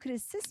perhaps you could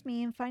assist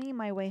me in finding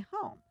my way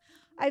home.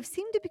 I've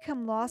seemed to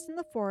become lost in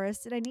the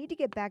forest and I need to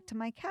get back to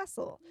my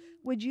castle.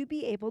 Would you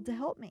be able to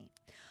help me?"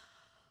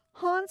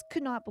 Hans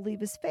could not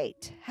believe his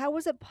fate. How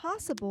was it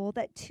possible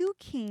that two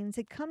kings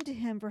had come to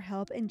him for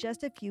help in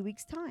just a few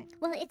weeks' time?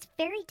 Well, it's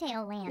fairy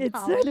tale land,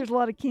 Holly. There's a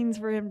lot of kings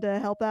for him to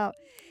help out.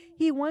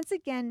 He once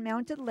again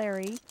mounted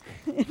Larry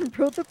and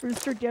rode the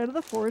rooster down to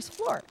the forest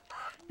floor.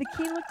 The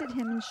king looked at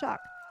him in shock.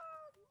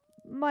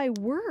 "My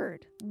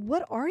word,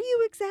 what are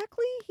you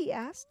exactly?" he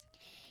asked.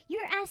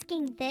 "You're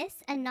asking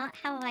this and not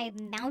how I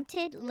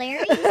mounted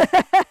Larry?"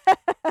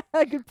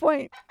 Good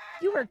point.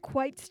 "You are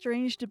quite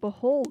strange to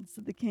behold,"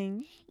 said the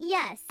king.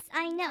 "Yes,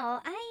 I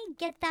know. I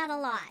get that a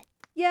lot."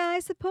 "Yeah, I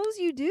suppose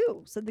you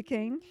do," said the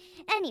king.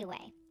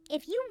 "Anyway,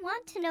 if you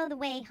want to know the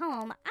way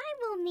home, I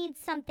will need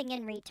something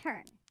in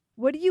return."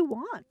 "What do you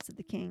want?" said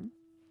the king.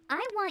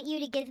 "I want you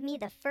to give me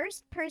the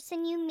first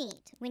person you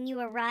meet when you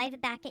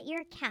arrive back at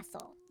your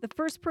castle." "The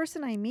first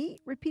person I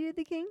meet?" repeated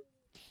the king.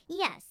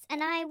 "Yes,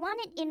 and I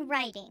want it in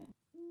writing."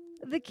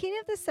 The king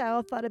of the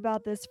south thought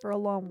about this for a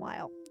long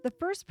while. The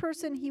first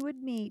person he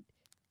would meet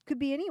could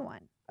be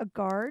anyone. A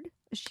guard,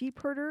 a sheep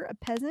herder, a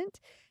peasant.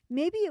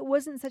 Maybe it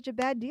wasn't such a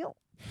bad deal.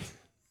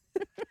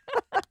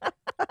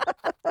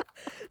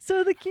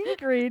 So the king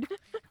agreed,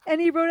 and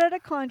he wrote out a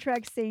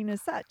contract saying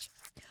as such.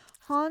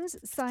 Hans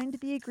signed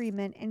the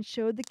agreement and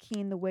showed the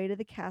king the way to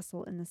the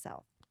castle in the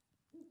south.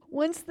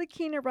 Once the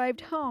king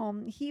arrived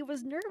home, he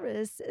was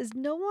nervous as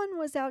no one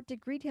was out to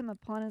greet him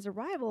upon his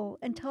arrival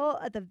until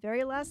at the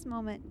very last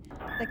moment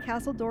the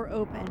castle door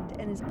opened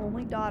and his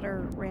only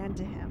daughter ran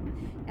to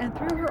him and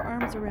threw her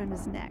arms around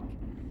his neck.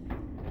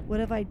 "What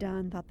have I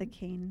done?" thought the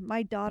king.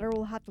 "My daughter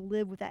will have to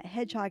live with that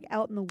hedgehog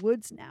out in the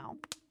woods now."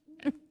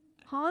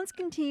 Hans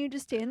continued to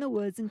stay in the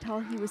woods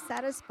until he was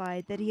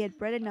satisfied that he had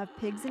bred enough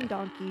pigs and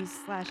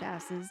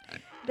donkeys/asses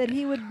that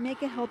he would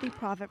make a healthy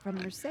profit from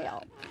their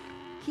sale.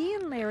 He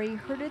and Larry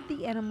herded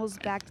the animals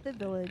back to the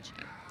village,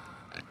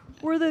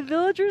 where the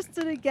villagers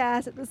stood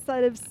aghast at the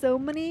sight of so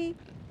many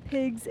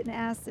pigs and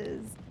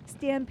asses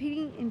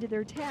stampeding into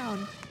their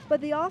town,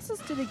 but they also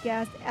stood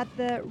aghast at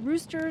the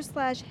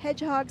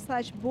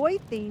rooster/hedgehog/boy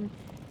thing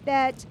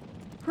that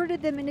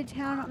herded them into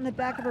town on the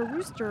back of a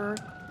rooster,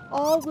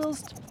 all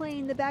whilst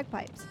playing the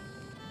bagpipes.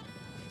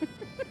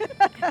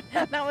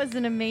 That was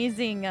an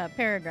amazing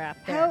paragraph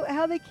there.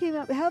 How they came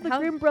up, how the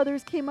Grimm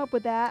brothers came up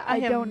with that,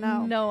 I don't know. I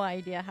have no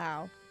idea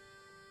how.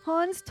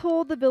 Hans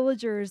told the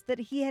villagers that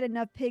he had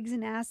enough pigs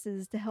and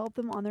asses to help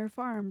them on their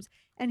farms,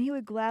 and he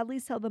would gladly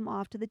sell them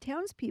off to the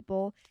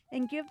townspeople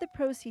and give the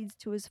proceeds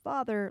to his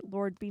father,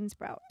 Lord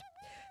Beansprout.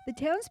 The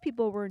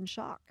townspeople were in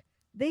shock.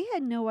 They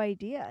had no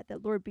idea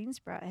that Lord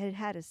Beansprout had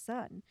had a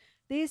son.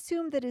 They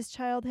assumed that his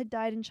child had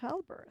died in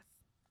childbirth.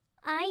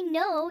 I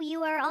know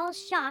you are all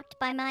shocked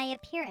by my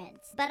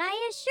appearance, but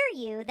I assure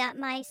you that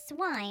my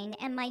swine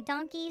and my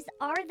donkeys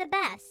are the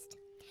best.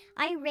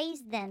 I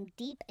raised them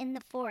deep in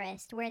the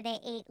forest where they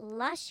ate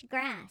lush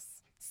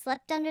grass,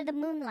 slept under the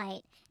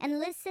moonlight, and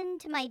listened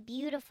to my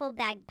beautiful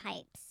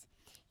bagpipes.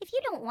 If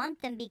you don't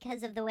want them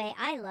because of the way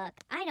I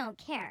look, I don't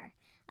care.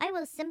 I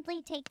will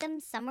simply take them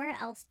somewhere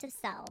else to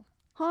sell.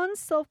 Hans'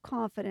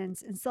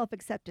 self-confidence and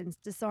self-acceptance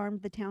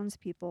disarmed the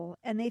townspeople,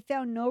 and they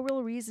found no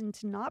real reason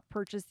to not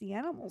purchase the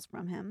animals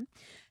from him.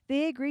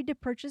 They agreed to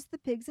purchase the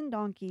pigs and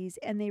donkeys,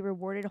 and they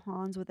rewarded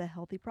Hans with a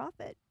healthy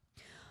profit.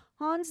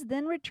 Hans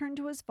then returned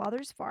to his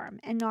father's farm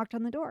and knocked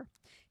on the door.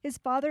 His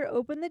father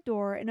opened the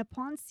door, and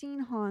upon seeing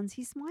Hans,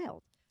 he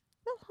smiled.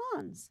 "Well,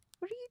 Hans,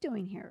 what are you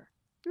doing here?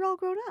 You're all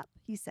grown up,"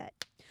 he said.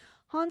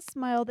 Hans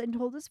smiled and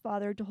told his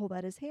father to hold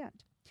out his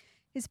hand.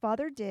 His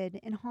father did,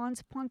 and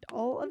Hans plunked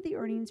all of the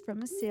earnings from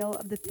his sale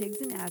of the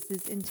pigs and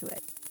asses into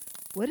it.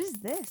 "What is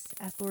this?"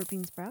 asked Lord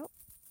Beansprout.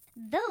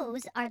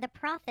 Those are the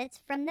profits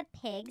from the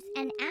pigs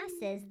and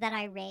asses that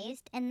I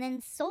raised and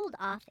then sold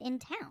off in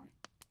town.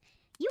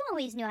 You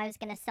always knew I was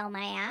going to sell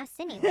my ass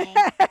anyway.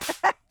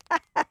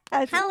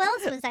 How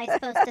else was I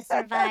supposed to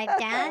survive,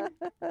 Dad?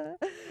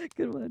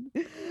 Good one.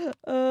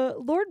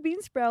 Lord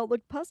Beansprout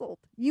looked puzzled.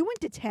 "You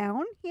went to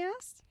town?" he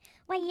asked.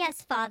 Why,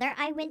 yes, Father,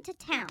 I went to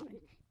town.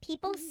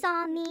 People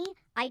saw me.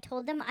 I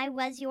told them I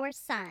was your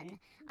son.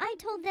 I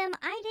told them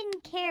I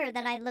didn't care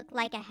that I looked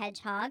like a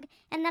hedgehog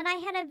and that I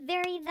had a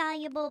very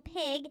valuable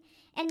pig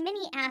and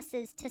many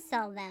asses to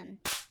sell them.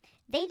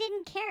 They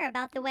didn't care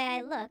about the way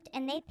I looked,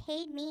 and they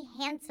paid me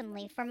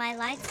handsomely for my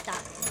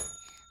livestock.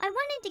 I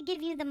wanted to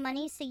give you the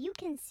money so you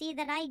can see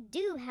that I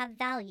do have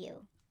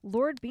value.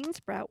 Lord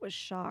Beansprout was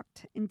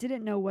shocked and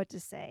didn't know what to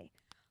say.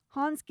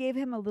 Hans gave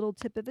him a little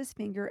tip of his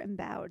finger and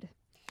bowed.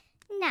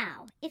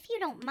 Now, if you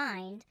don't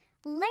mind,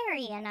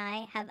 Larry and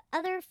I have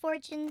other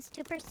fortunes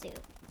to pursue.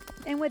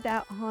 And with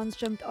that, Hans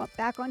jumped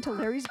back onto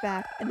Larry's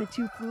back, and the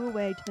two flew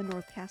away to the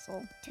North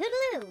Castle.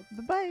 Toodaloo!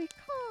 Bye-bye.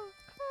 Caw,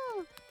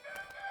 caw.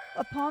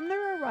 Upon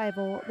their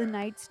arrival, the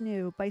knights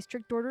knew, by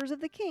strict orders of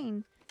the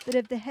king, that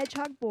if the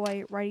hedgehog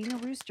boy riding a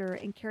rooster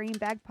and carrying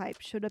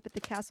bagpipes showed up at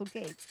the castle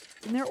gates,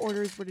 then their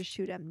orders were to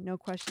shoot him, no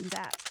questions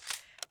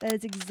asked. That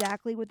is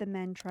exactly what the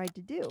men tried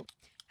to do.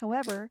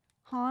 However,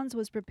 Hans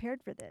was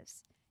prepared for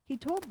this. He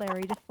told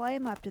Larry to fly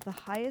him up to the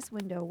highest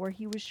window where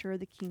he was sure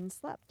the king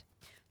slept.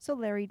 So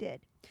Larry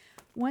did.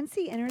 Once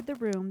he entered the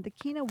room, the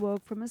king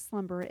awoke from his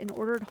slumber and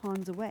ordered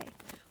Hans away.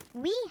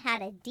 We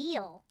had a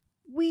deal.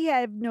 "We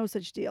have no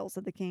such deal,"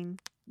 said the king.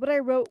 "What I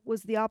wrote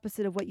was the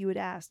opposite of what you had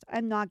asked.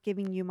 I'm not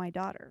giving you my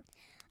daughter."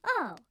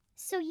 Oh,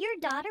 so your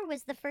daughter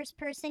was the first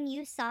person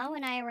you saw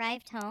when I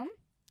arrived home?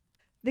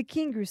 The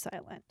king grew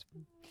silent.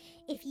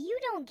 If you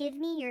don't give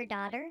me your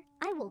daughter,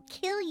 I will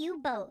kill you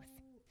both.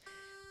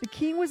 The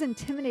king was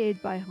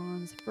intimidated by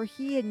Hans, for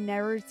he had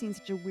never seen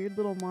such a weird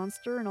little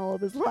monster in all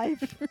of his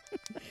life.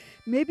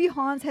 Maybe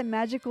Hans had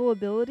magical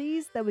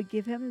abilities that would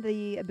give him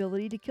the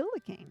ability to kill the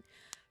king.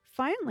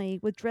 Finally,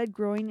 with dread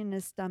growing in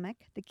his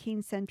stomach, the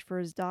king sent for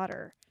his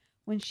daughter.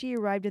 When she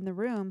arrived in the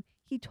room,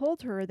 he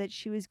told her that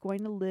she was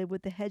going to live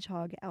with the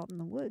hedgehog out in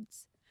the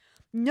woods.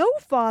 "No,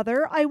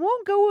 father, I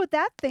won't go with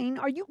that thing.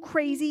 Are you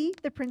crazy?"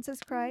 the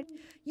princess cried.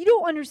 "You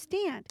don't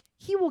understand.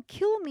 He will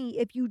kill me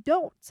if you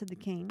don't," said the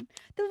king.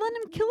 "Then let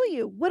him kill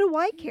you. What do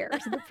I care?"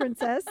 said the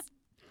princess.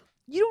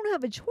 "You don't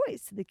have a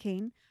choice," said the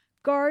king.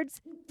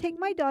 "Guards, take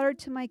my daughter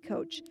to my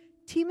coach.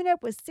 Team it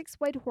up with 6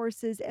 white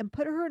horses and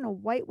put her in a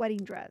white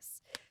wedding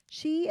dress.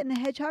 She and the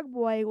hedgehog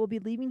boy will be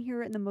leaving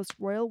here in the most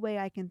royal way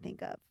I can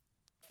think of."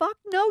 "Fuck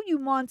no, you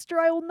monster.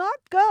 I will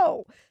not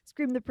go,"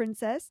 screamed the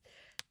princess.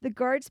 The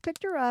guards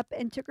picked her up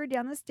and took her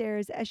down the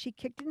stairs as she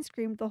kicked and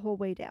screamed the whole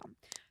way down.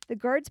 The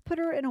guards put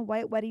her in a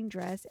white wedding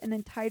dress and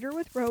then tied her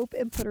with rope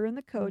and put her in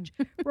the coach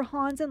where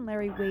Hans and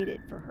Larry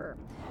waited for her.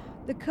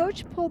 The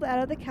coach pulled out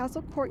of the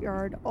castle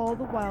courtyard, all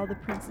the while the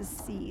princess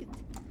seethed.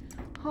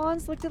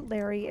 Hans looked at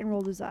Larry and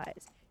rolled his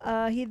eyes.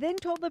 He then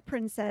told the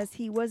princess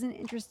he wasn't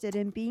interested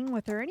in being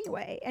with her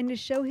anyway, and to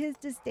show his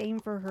disdain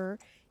for her,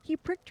 he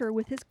pricked her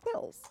with his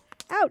quills.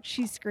 Ouch,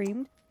 she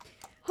screamed.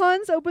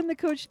 Hans opened the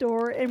coach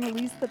door and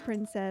released the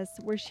princess,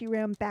 where she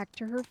ran back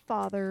to her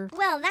father.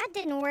 Well, that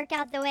didn't work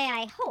out the way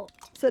I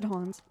hoped, said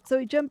Hans. So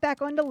he jumped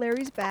back onto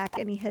Larry's back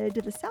and he headed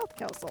to the South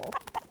Castle.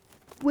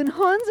 When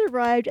Hans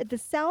arrived at the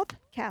South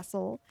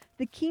Castle,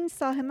 the king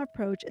saw him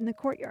approach in the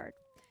courtyard.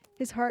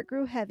 His heart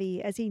grew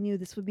heavy as he knew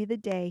this would be the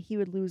day he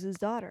would lose his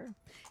daughter.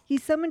 He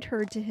summoned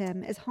her to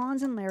him as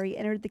Hans and Larry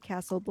entered the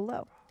castle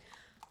below.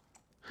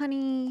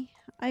 Honey,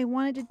 I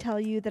wanted to tell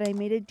you that I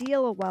made a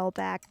deal a while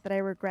back that I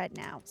regret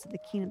now, said the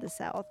king of the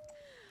South.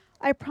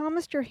 I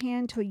promised your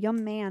hand to a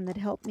young man that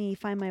helped me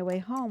find my way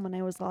home when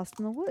I was lost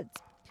in the woods.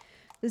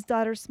 His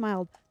daughter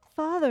smiled.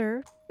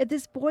 Father, if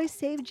this boy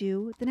saved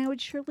you, then I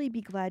would surely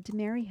be glad to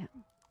marry him.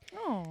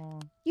 Oh.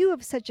 You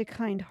have such a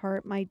kind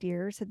heart, my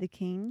dear, said the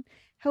king.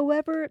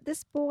 However,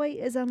 this boy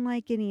is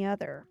unlike any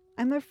other.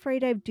 I'm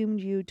afraid I've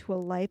doomed you to a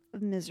life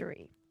of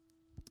misery.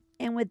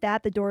 And with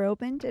that, the door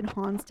opened and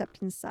Hans stepped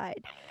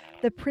inside.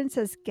 The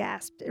princess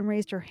gasped and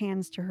raised her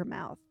hands to her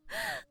mouth.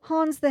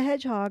 Hans the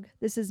Hedgehog,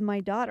 this is my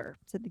daughter,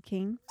 said the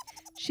king.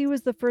 She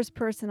was the first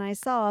person I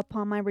saw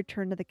upon my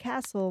return to the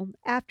castle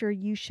after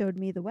you showed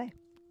me the way.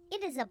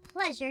 It is a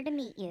pleasure to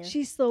meet you.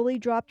 She slowly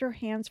dropped her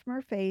hands from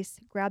her face,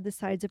 grabbed the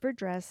sides of her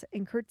dress,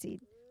 and curtsied.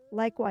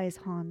 Likewise,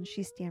 Hans,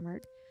 she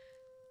stammered.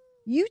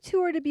 You two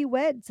are to be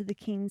wed, said the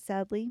king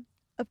sadly.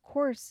 Of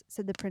course,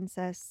 said the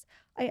princess.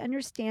 I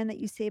understand that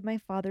you saved my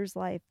father's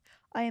life.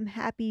 I am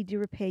happy to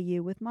repay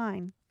you with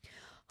mine.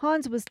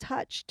 Hans was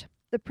touched.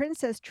 The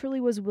princess truly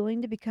was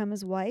willing to become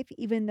his wife,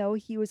 even though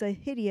he was a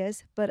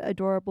hideous but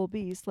adorable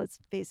beast. Let's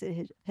face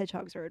it,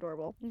 hedgehogs are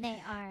adorable.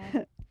 They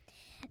are.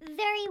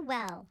 Very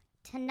well.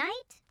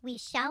 Tonight we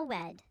shall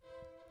wed.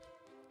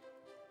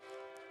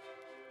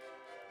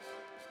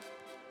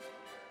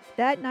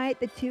 That night,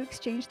 the two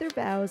exchanged their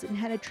vows and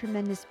had a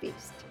tremendous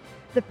feast.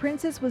 The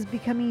princess was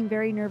becoming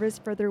very nervous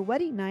for their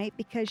wedding night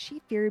because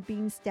she feared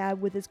being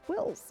stabbed with his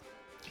quills.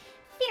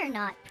 Fear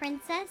not,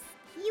 princess.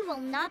 You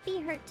will not be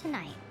hurt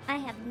tonight. I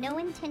have no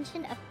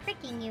intention of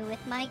pricking you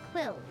with my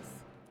quills.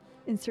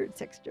 Insert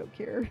sex joke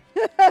here.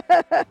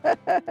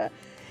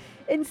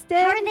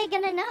 Instead, how are they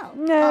gonna know?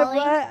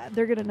 No,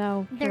 they're gonna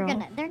know. They're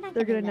not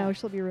gonna know.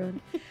 She'll be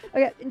ruined.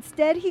 Okay.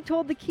 Instead, he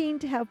told the king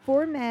to have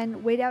 4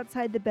 men wait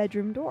outside the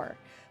bedroom door.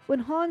 When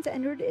Hans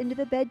entered into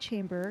the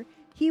bedchamber,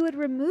 he would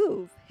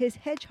remove his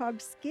hedgehog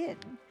skin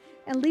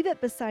and leave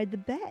it beside the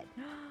bed.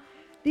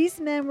 These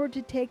men were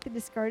to take the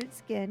discarded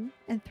skin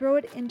and throw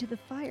it into the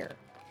fire.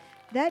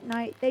 That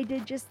night, they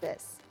did just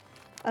this.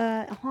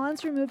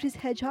 Hans removed his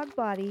hedgehog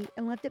body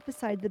and left it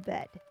beside the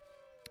bed.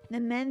 The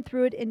men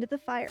threw it into the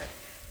fire.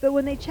 But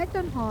when they checked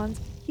on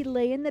Hans, he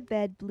lay in the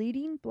bed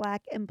bleeding,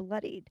 black, and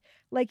bloodied,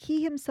 like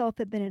he himself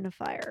had been in a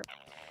fire.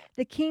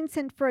 The king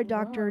sent for a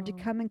doctor to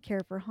come and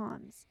care for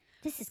Hans.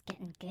 This is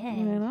getting good. I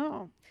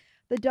know.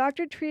 The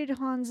doctor treated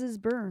Hans's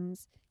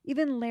burns.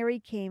 Even Larry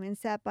came and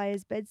sat by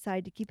his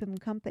bedside to keep him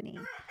company.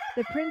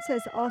 The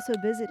princess also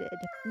visited,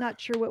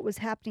 not sure what was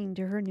happening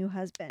to her new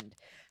husband.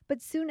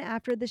 But soon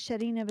after the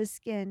shedding of his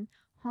skin,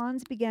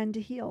 Hans began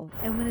to heal,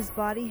 and when his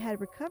body had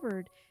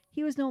recovered,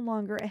 he was no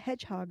longer a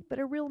hedgehog, but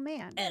a real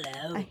man.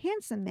 Hello. A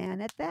handsome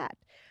man at that.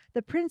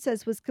 The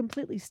princess was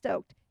completely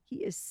stoked. He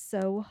is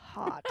so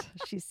hot,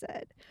 she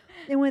said.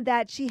 And with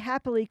that, she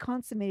happily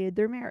consummated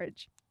their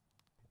marriage.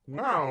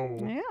 Wow.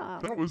 Yeah.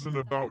 That wasn't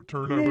about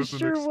turn I It wasn't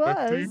sure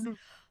expecting. was.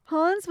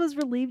 Hans was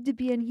relieved to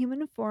be in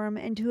human form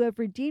and to have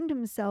redeemed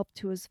himself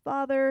to his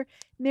father,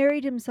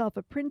 married himself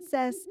a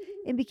princess,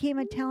 and became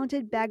a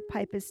talented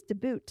bagpipist to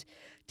boot.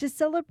 To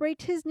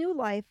celebrate his new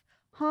life,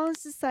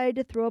 Hans decided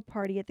to throw a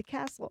party at the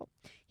castle.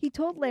 He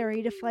told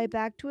Larry to fly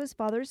back to his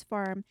father's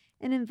farm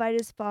and invite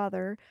his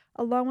father,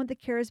 along with the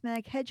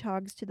charismatic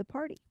hedgehogs, to the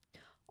party.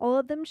 All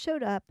of them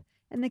showed up,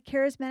 and the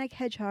charismatic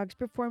hedgehogs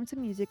performed some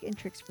music and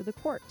tricks for the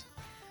court.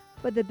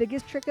 But the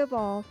biggest trick of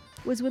all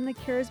was when the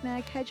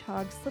charismatic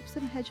hedgehog slipped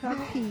some hedgehog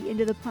pee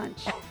into the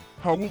punch.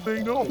 How will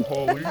they know,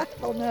 Holly?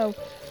 Oh no.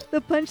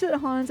 The punch that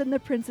Hans and the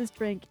princess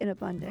drank in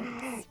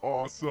abundance.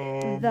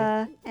 Awesome.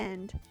 The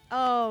end.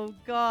 Oh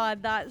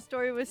God, that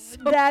story was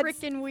so That's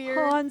freaking weird.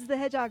 Hans the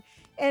hedgehog.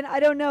 And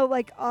I don't know,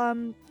 like,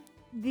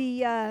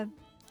 the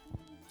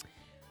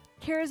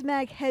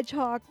charismatic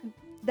hedgehog,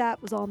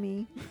 that was all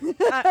me.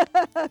 I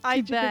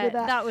Did you figure bet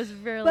that was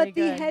really But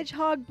good. the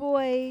hedgehog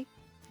boy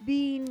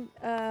being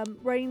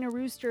riding a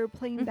rooster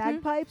playing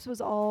bagpipes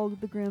was all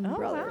the Grimm Oh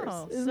brothers.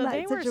 wow! Isn't So that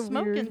they were such a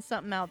smoking weird...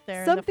 something out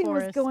there. Something in the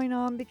was forest. going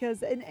on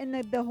because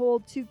and the whole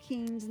 2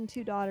 kings and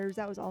 2 daughters,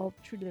 that was all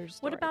true to their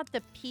story. What about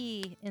the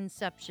pea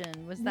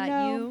inception? Was that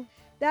No. you?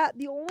 that?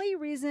 The only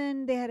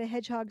reason they had a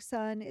hedgehog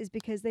son is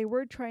because they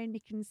were trying to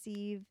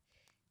conceive,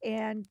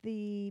 and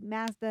the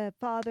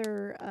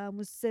father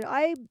was said,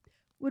 I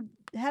would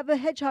have a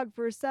hedgehog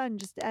for a son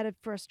just out of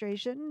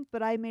frustration,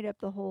 but I made up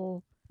the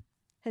whole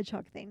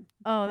hedgehog thing.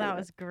 Oh, that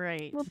was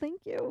great. Well,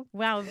 thank you.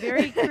 Wow,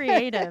 very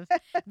creative.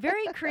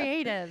 Very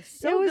creative.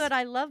 So was- good.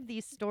 I love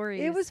these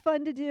stories. It was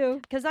fun to do.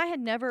 Because I had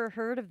never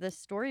heard of this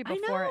story I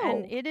before, know.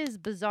 and it is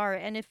bizarre.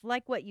 And if,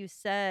 like what you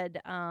said,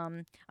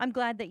 I'm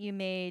glad that you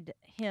made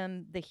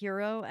him the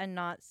hero and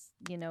not,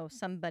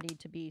 somebody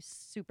to be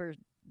super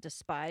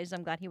despised.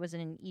 I'm glad he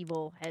wasn't an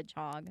evil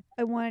hedgehog.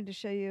 I wanted to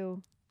show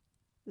you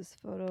this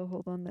photo.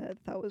 Hold on, that I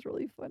thought was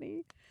really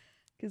funny.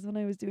 Because when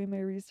I was doing my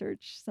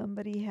research,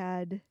 somebody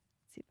had,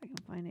 let's see if I can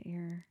find it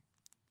here.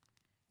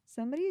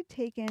 Somebody had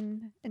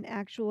taken an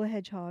actual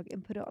hedgehog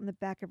and put it on the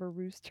back of a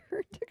rooster.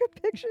 Took a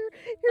picture.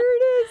 Here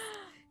it is.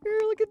 Here,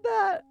 look at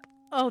that.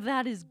 Oh,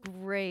 that is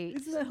great.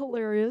 Isn't that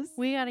hilarious?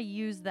 We got to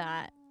use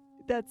that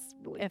That's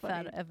really if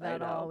funny. at I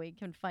all know. we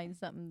can find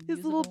something His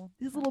usable.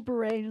 little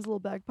beret and his little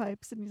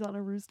bagpipes, and he's on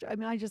a rooster. I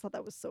mean, I just thought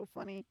that was so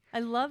funny.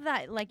 I love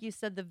that, like you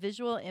said, the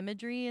visual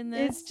imagery in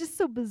this It's just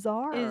so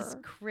bizarre. is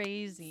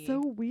crazy. So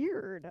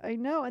weird. I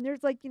know. And there's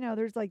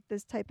there's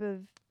this type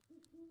of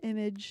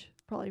image,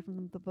 probably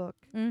from the book.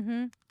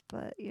 Mm-hmm.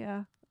 But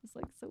yeah, it's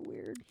like so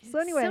weird. So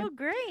anyway, So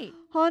great.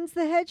 Hans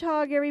the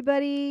Hedgehog,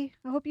 everybody.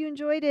 I hope you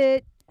enjoyed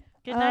it.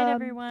 Good night,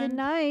 everyone. Good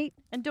night.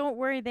 And don't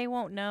worry, they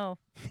won't know.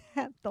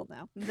 They'll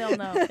know. They'll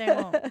know. They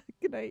won't.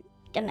 Good night.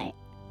 Good night.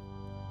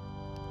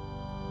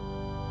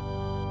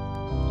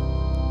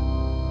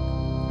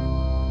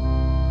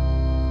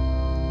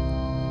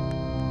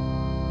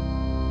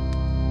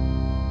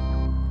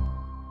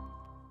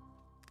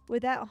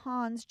 With that,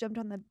 Hans jumped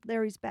on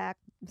Larry's back.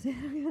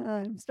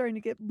 I'm starting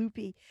to get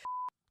loopy.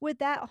 With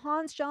that,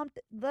 Hans jumped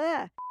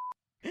the.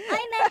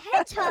 I'm a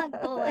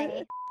hedgehog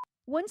boy.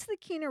 Once the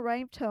king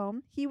arrived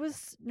home, he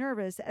was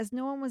nervous as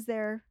no one was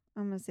there.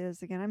 I'm gonna say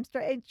this again.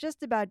 It's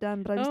just about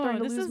done, but I'm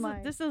starting to lose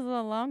my. This is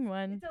a long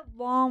one. It's a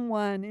long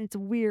one. And it's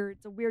weird.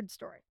 It's a weird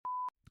story.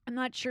 I'm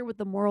not sure what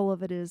the moral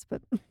of it is,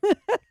 but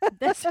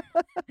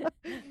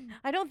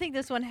I don't think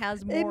this one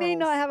has morals. it may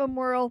not have a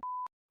moral.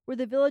 Where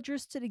the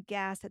villagers stood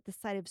aghast at the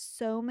sight of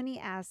so many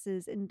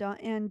asses and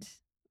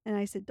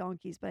I said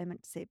donkeys, but I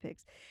meant to say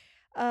pigs.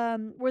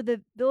 Where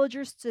the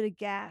villagers stood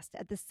aghast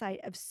at the sight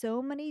of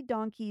so many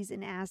donkeys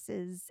and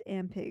asses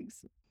and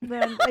pigs.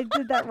 But I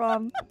did that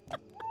wrong.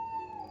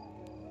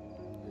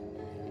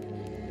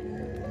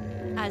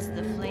 As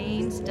the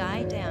flames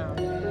die down,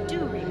 do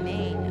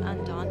remain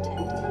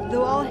undaunted.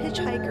 Though all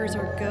hitchhikers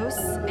are ghosts,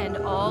 And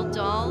all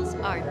dolls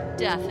are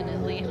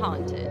definitely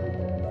haunted.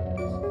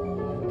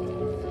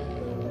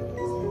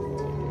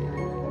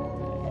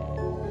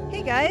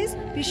 hey guys,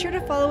 be sure to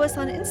follow us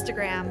on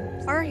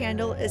Instagram. Our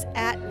handle is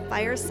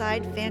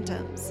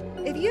 @FiresidePhantoms.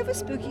 If you have a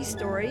spooky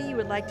story you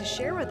would like to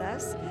share with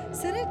us,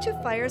 send it to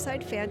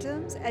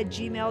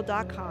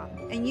firesidephantoms@gmail.com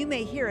and you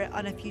may hear it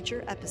on a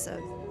future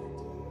episode.